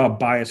worry about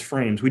biased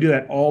frames. We do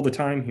that all the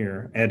time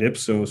here at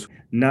Ipsos,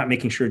 not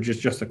making sure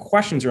just the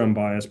questions are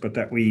unbiased, but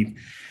that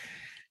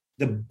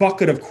the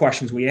bucket of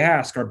questions we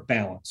ask are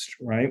balanced,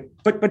 right?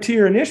 But to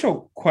your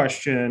initial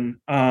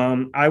question,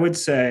 I would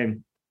say,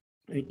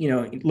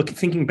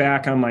 thinking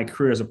back on my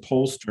career as a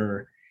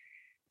pollster,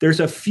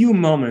 there's a few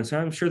moments, and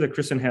I'm sure that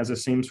Kristen has the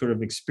same sort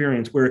of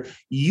experience, where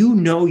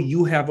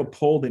you have a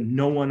poll that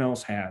no one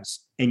else has,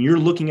 and you're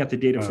looking at the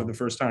data for the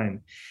first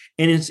time,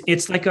 and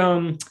it's like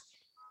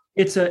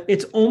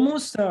it's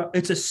almost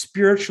a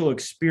spiritual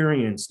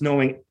experience,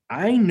 knowing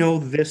I know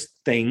this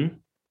thing,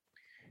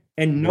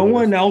 and no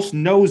one else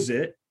knows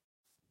it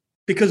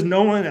because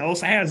no one else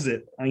has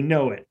it. I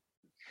know it.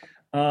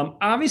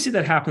 Obviously,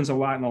 that happens a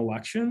lot in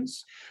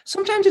elections.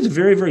 Sometimes it's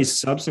very, very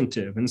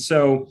substantive. And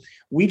so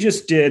we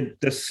just did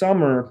this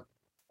summer,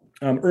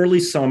 early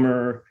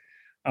summer,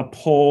 a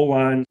poll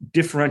on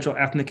differential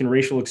ethnic and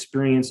racial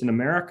experience in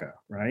America,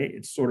 right?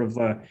 It's sort of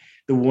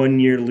the 1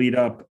 year lead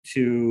up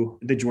to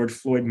the George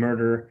Floyd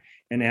murder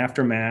and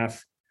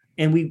aftermath.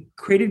 And we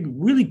created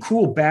really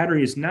cool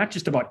batteries, not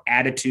just about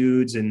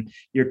attitudes and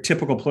your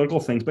typical political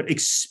things, but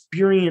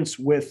experience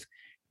with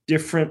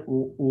different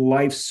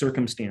life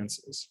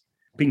circumstances.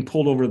 Being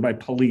pulled over by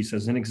police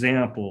as an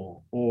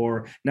example,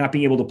 or not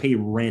being able to pay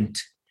rent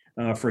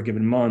for a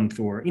given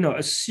month, or,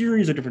 a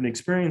series of different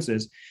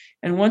experiences.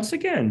 And once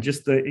again,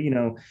 just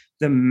the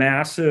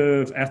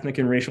massive ethnic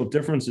and racial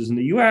differences in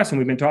the US. And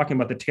we've been talking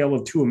about the tale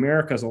of two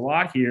Americas a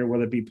lot here,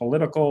 whether it be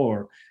political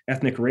or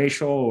ethnic,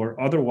 racial,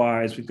 or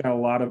otherwise. We've got a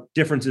lot of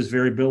differences,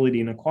 variability,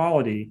 and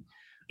inequality.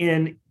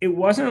 And it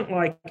wasn't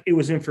like it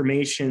was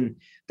information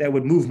that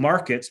would move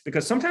markets,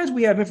 because sometimes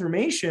we have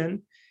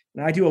information.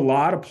 And I do a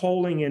lot of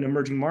polling in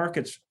emerging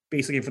markets,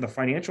 basically for the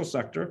financial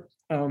sector.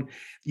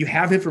 You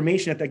have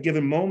information at that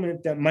given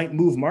moment that might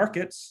move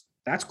markets.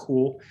 That's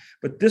cool.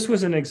 But this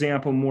was an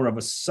example more of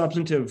a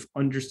substantive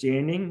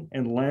understanding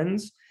and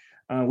lens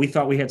We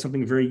thought we had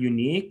something very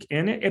unique,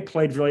 and it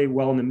played really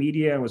well in the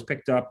media and was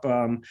picked up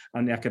on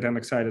the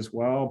academic side as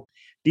well.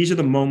 These are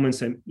the moments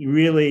that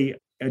really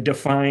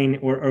define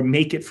or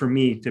make it for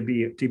me to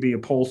be a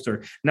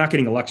pollster. Not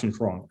getting elections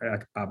wrong,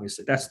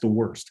 obviously, that's the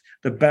worst.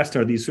 The best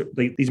are these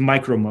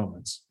micro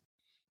moments.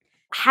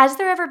 Has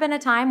there ever been a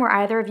time where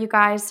either of you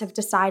guys have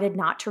decided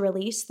not to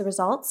release the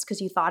results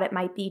because you thought it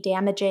might be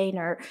damaging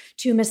or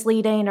too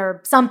misleading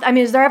or something? I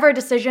mean, is there ever a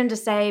decision to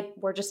say,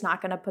 we're just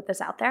not going to put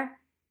this out there?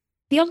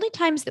 The only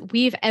times that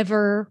we've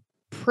ever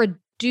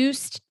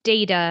produced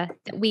data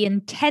that we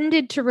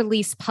intended to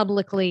release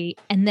publicly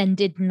and then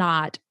did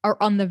not are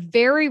on the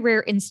very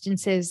rare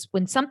instances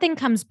when something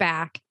comes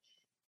back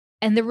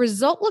and the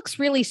result looks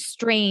really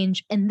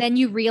strange. And then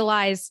you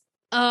realize,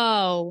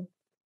 oh,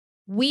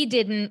 we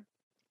didn't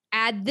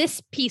add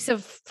this piece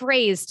of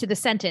phrase to the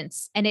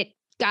sentence and it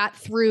got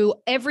through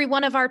every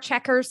one of our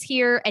checkers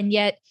here. And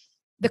yet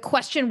the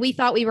question we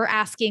thought we were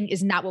asking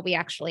is not what we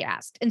actually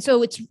asked. And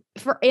so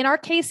in our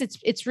case,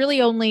 it's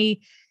really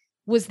only,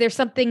 was there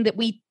something that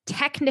we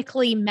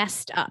technically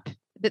messed up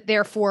that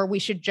therefore we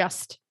should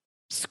just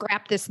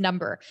scrap this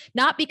number?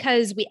 Not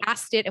because we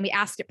asked it and we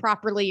asked it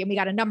properly and we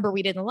got a number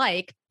we didn't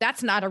like.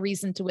 That's not a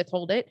reason to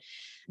withhold it.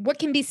 What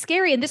can be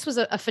scary, and this was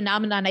a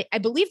phenomenon, I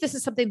believe this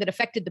is something that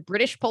affected the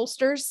British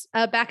pollsters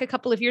back a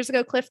couple of years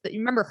ago, Cliff, that you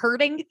remember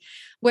Herding,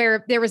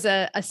 where there was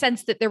a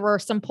sense that there were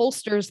some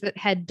pollsters that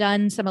had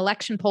done some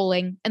election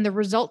polling and the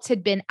results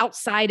had been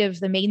outside of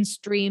the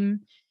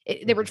mainstream.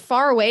 They were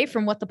far away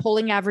from what the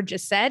polling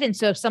averages said. And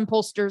so some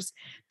pollsters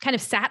kind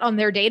of sat on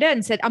their data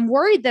and said, I'm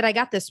worried that I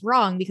got this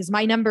wrong because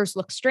my numbers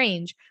look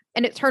strange.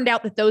 And it turned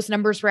out that those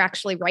numbers were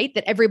actually right,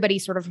 that everybody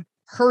sort of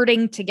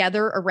herding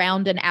together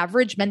around an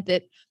average meant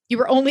that you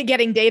were only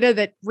getting data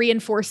that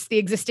reinforced the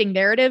existing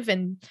narrative.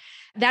 And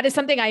that is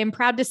something I am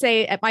proud to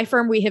say at my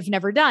firm we have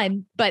never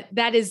done. But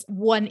that is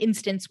one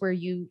instance where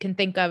you can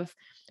think of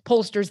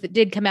pollsters that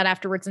did come out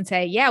afterwards and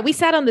say, yeah, we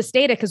sat on this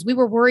data because we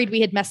were worried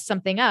we had messed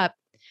something up.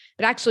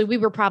 But actually, we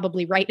were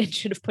probably right and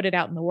should have put it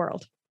out in the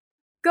world.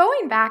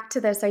 Going back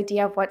to this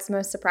idea of what's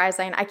most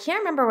surprising, I can't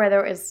remember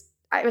whether it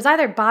was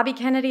either Bobby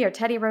Kennedy or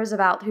Teddy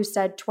Roosevelt who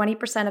said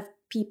 20% of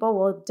people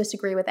will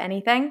disagree with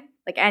anything.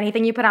 Like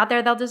anything you put out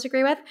there, they'll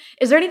disagree with.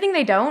 Is there anything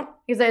they don't?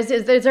 Is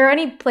there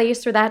any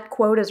place where that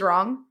quote is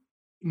wrong?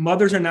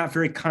 Mothers are not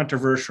very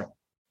controversial.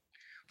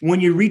 When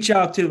you reach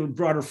out to a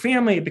broader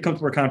family, it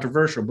becomes more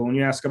controversial. But when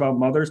you ask about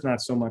mothers, not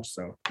so much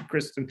so.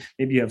 Kristen,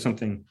 maybe you have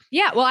something.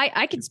 Yeah, well,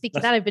 I can speak to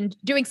that. I've been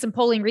doing some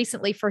polling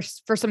recently for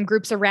some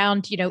groups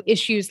around,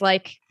 issues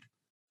like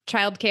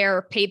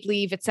childcare, paid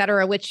leave, et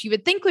cetera, which you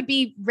would think would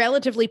be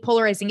relatively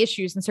polarizing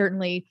issues, and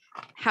certainly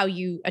how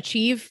you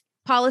achieve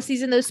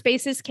policies in those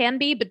spaces can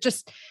be. But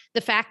just the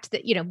fact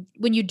that,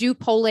 when you do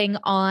polling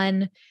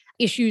on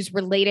issues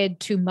related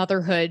to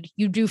motherhood,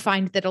 you do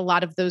find that a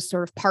lot of those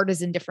sort of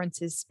partisan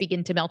differences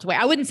begin to melt away.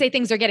 I wouldn't say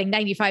things are getting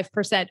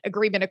 95%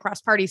 agreement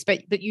across parties, but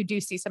that you do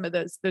see some of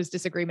those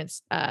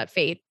disagreements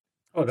fade.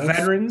 Oh,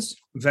 veterans,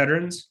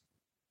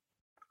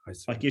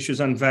 like issues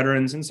on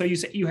veterans. And so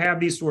you have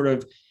these sort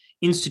of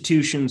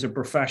institutions or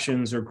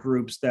professions or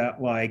groups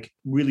that like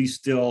really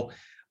still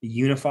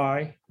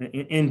unify.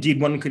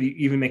 Indeed, one could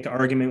even make the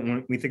argument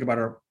when we think about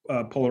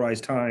our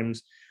polarized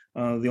times,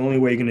 the only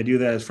way you're going to do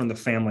that is from the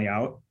family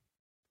out.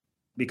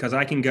 Because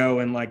I can go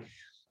and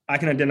I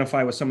can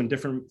identify with someone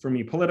different from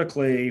me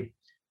politically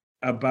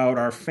about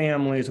our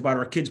families, about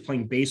our kids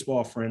playing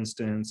baseball, for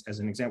instance, as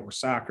an example, or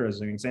soccer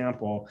as an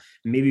example,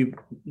 maybe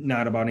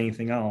not about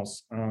anything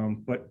else.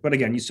 But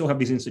again, you still have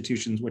these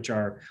institutions which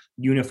are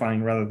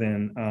unifying rather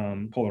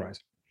than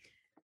polarizing.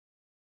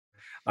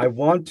 I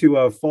want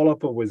to follow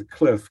up with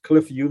Cliff.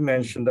 Cliff, you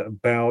mentioned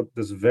about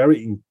this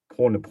very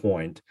important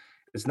point.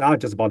 It's not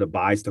just about the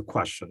biased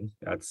question.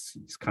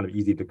 It's kind of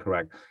easy to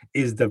correct.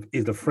 Is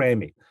the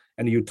framing,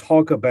 and you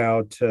talk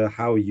about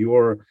how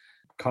your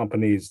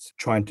company is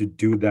trying to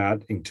do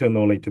that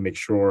internally to make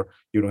sure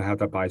you don't have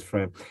that biased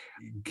frame.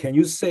 Can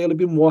you say a little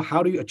bit more?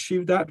 How do you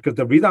achieve that? Because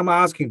the reason I'm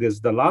asking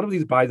this, a lot of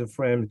these biased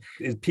frames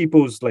is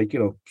people's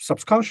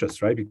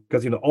subconscious, right?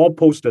 Because all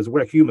posters,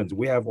 we're humans.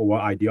 We have our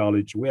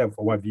ideology. We have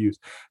our views.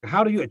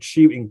 How do you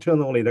achieve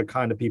internally the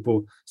kind of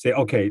people say,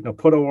 okay, now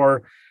put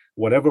our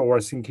whatever we're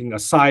thinking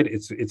aside,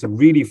 it's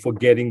really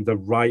forgetting the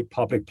right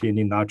public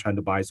opinion, not trying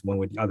to bias one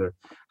with the other.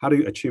 How do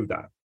you achieve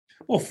that?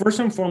 Well, first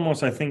and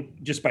foremost, I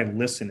think just by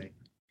listening.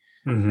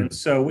 Mm-hmm. And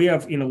so we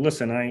have,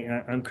 listen,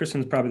 I'm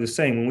Kristen's probably the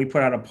same. When we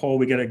put out a poll,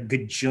 we get a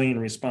gajillion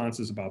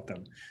responses about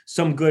them.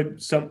 Some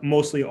good, some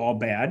mostly all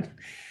bad.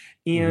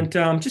 And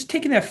just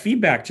taking that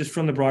feedback just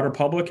from the broader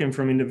public and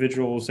from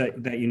individuals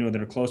that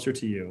that are closer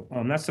to you.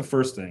 That's the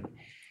first thing.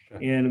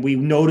 And we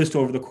noticed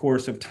over the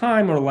course of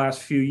time or the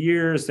last few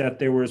years that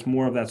there was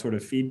more of that sort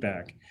of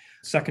feedback.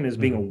 Second is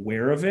being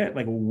aware of it,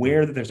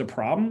 aware that there's a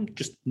problem,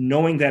 just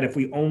knowing that if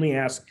we only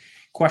ask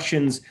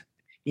questions,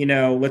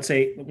 let's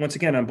say, once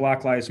again, on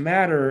Black Lives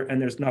Matter, and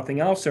there's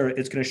nothing else there,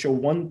 it's going to show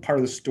one part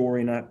of the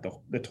story, not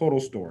the total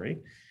story.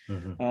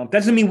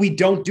 Doesn't mean we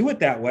don't do it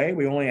that way.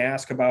 We only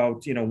ask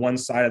about, one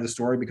side of the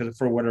story because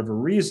for whatever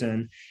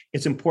reason,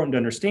 it's important to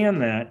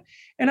understand that.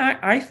 And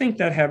I think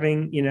that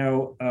having,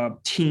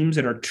 teams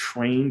that are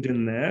trained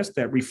in this,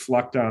 that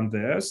reflect on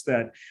this,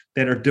 that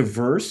are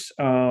diverse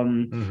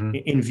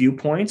in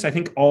viewpoints, I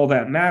think all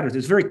that matters.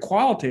 It's very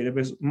qualitative.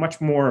 It's much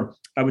more,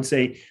 I would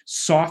say,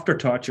 softer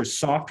touch or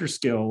softer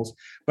skills.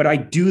 But I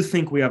do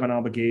think we have an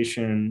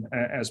obligation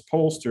as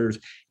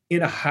pollsters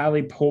in a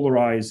highly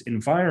polarized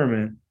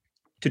environment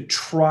to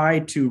try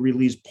to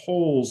release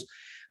polls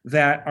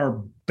that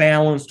are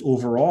balanced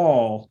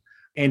overall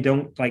and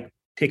don't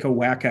take a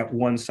whack at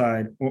one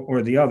side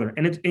or the other.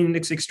 And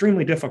it's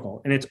extremely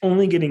difficult. And it's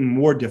only getting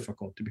more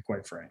difficult, to be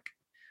quite frank,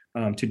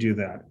 to do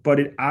that.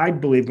 But I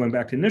believe, going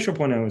back to the initial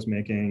point I was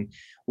making,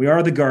 we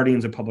are the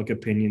guardians of public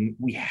opinion.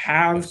 We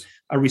have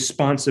a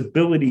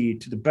responsibility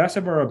to the best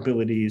of our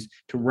abilities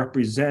to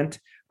represent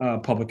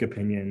public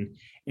opinion.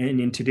 And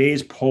in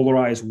today's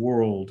polarized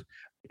world,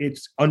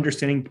 it's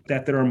understanding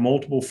that there are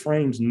multiple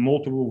frames and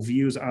multiple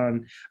views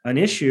on an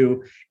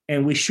issue,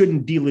 and we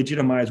shouldn't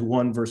delegitimize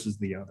one versus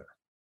the other.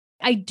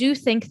 I do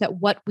think that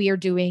what we are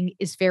doing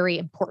is very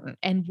important.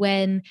 And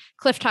when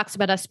Cliff talks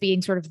about us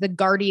being sort of the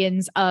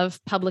guardians of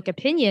public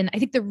opinion, I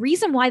think the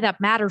reason why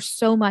that matters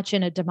so much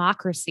in a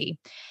democracy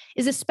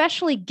is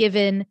especially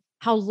given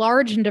how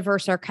large and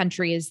diverse our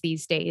country is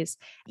these days.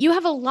 You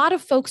have a lot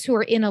of folks who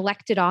are in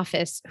elected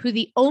office who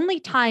the only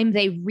time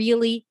they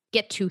really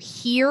get to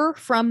hear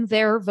from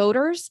their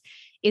voters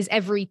is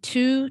every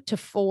 2 to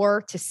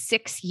 4 to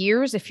 6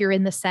 years if you're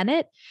in the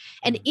Senate.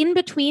 And in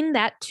between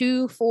that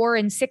 2, 4,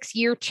 and 6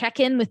 year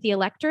check-in with the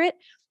electorate,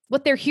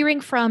 what they're hearing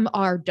from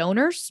are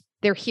donors.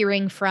 They're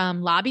hearing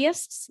from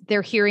lobbyists.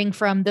 They're hearing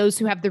from those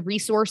who have the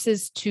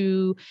resources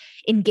to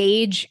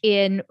engage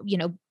in,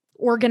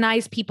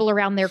 organize people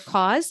around their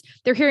cause.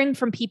 They're hearing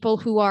from people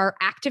who are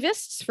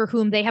activists for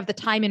whom they have the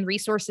time and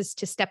resources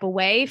to step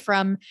away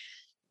from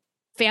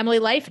family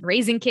life and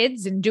raising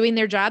kids and doing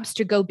their jobs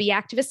to go be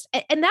activists.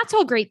 And that's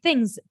all great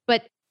things,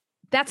 but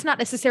that's not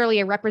necessarily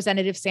a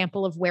representative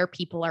sample of where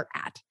people are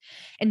at.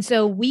 And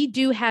so we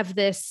do have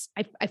this,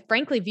 I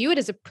frankly view it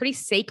as a pretty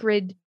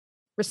sacred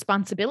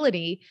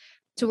responsibility.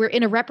 So we're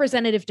in a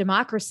representative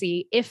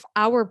democracy. If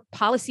our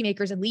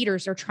policymakers and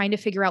leaders are trying to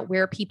figure out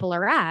where people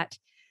are at,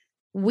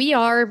 we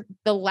are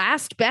the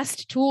last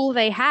best tool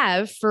they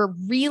have for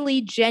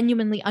really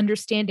genuinely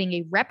understanding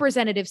a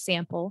representative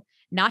sample,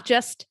 not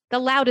just the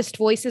loudest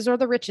voices or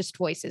the richest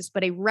voices,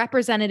 but a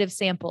representative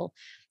sample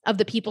of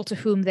the people to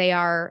whom they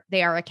are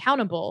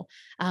accountable.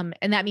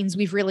 And that means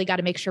we've really got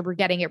to make sure we're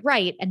getting it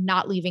right and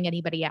not leaving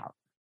anybody out.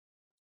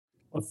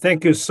 Well,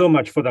 thank you so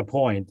much for that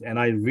point. And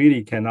I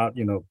really cannot,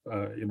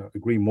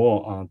 agree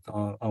more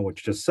on what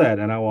you just said.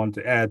 And I want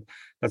to add,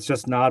 that's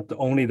just not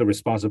only the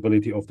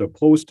responsibility of the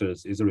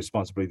pollsters, it's a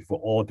responsibility for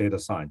all data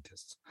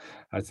scientists.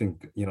 I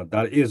think,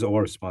 that is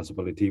our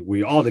responsibility.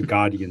 We are the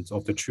guardians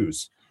of the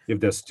truth, if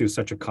there's still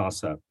such a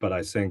concept, but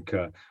I think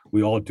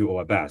we all do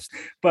our best.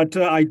 But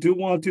I do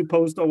want to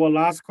pose our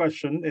last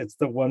question. It's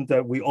the one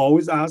that we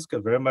always ask,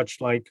 very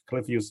much like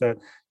Cliff, you said,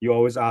 you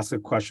always ask a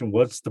question,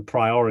 what's the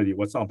priority?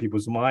 What's on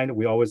people's mind?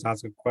 We always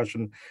ask a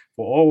question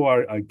for all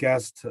our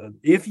guests.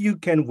 If you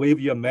can wave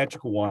your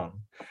magic wand,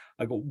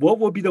 what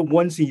would be the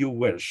one thing you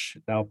wish,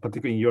 now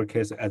particularly in your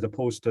case, as a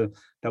pollster,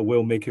 that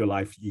will make your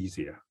life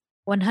easier?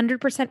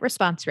 100%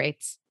 response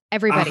rates.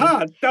 Everybody.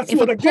 That's if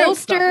what a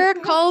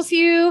pollster calls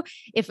you,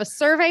 if a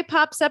survey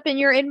pops up in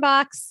your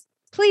inbox,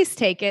 please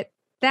take it.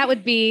 That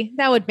would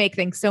make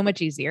things so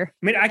much easier.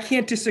 I mean, I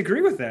can't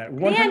disagree with that. 100%.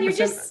 Man, you're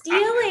just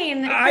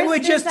stealing. I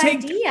would just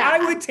take. Idea.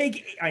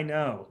 I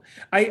know.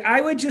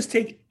 I would just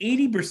take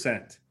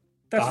 80%.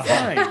 That's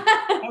fine.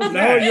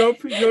 No,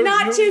 you're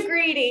not too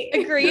greedy.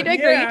 Agreed.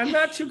 Yeah, I'm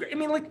not too.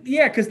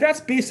 Because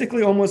that's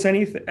basically almost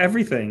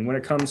everything when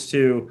it comes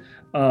to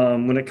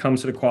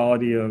the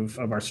quality of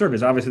our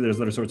service. Obviously,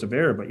 there's other sorts of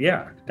error, but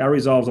yeah, that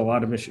resolves a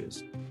lot of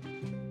issues.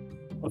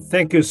 Well,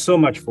 thank you so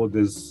much for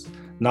this.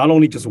 Not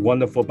only just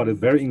wonderful, but it's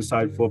very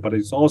insightful, but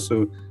it's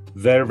also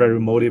very, very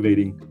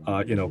motivating,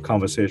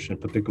 conversation,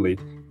 particularly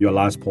your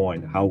last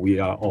point, how we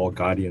are all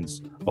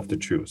guardians of the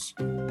truth.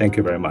 Thank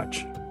you very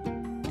much.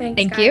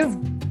 Thank you.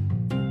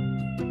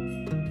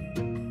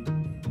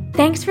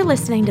 Thanks for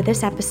listening to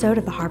this episode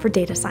of the Harvard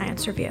Data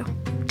Science Review.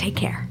 Take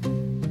care.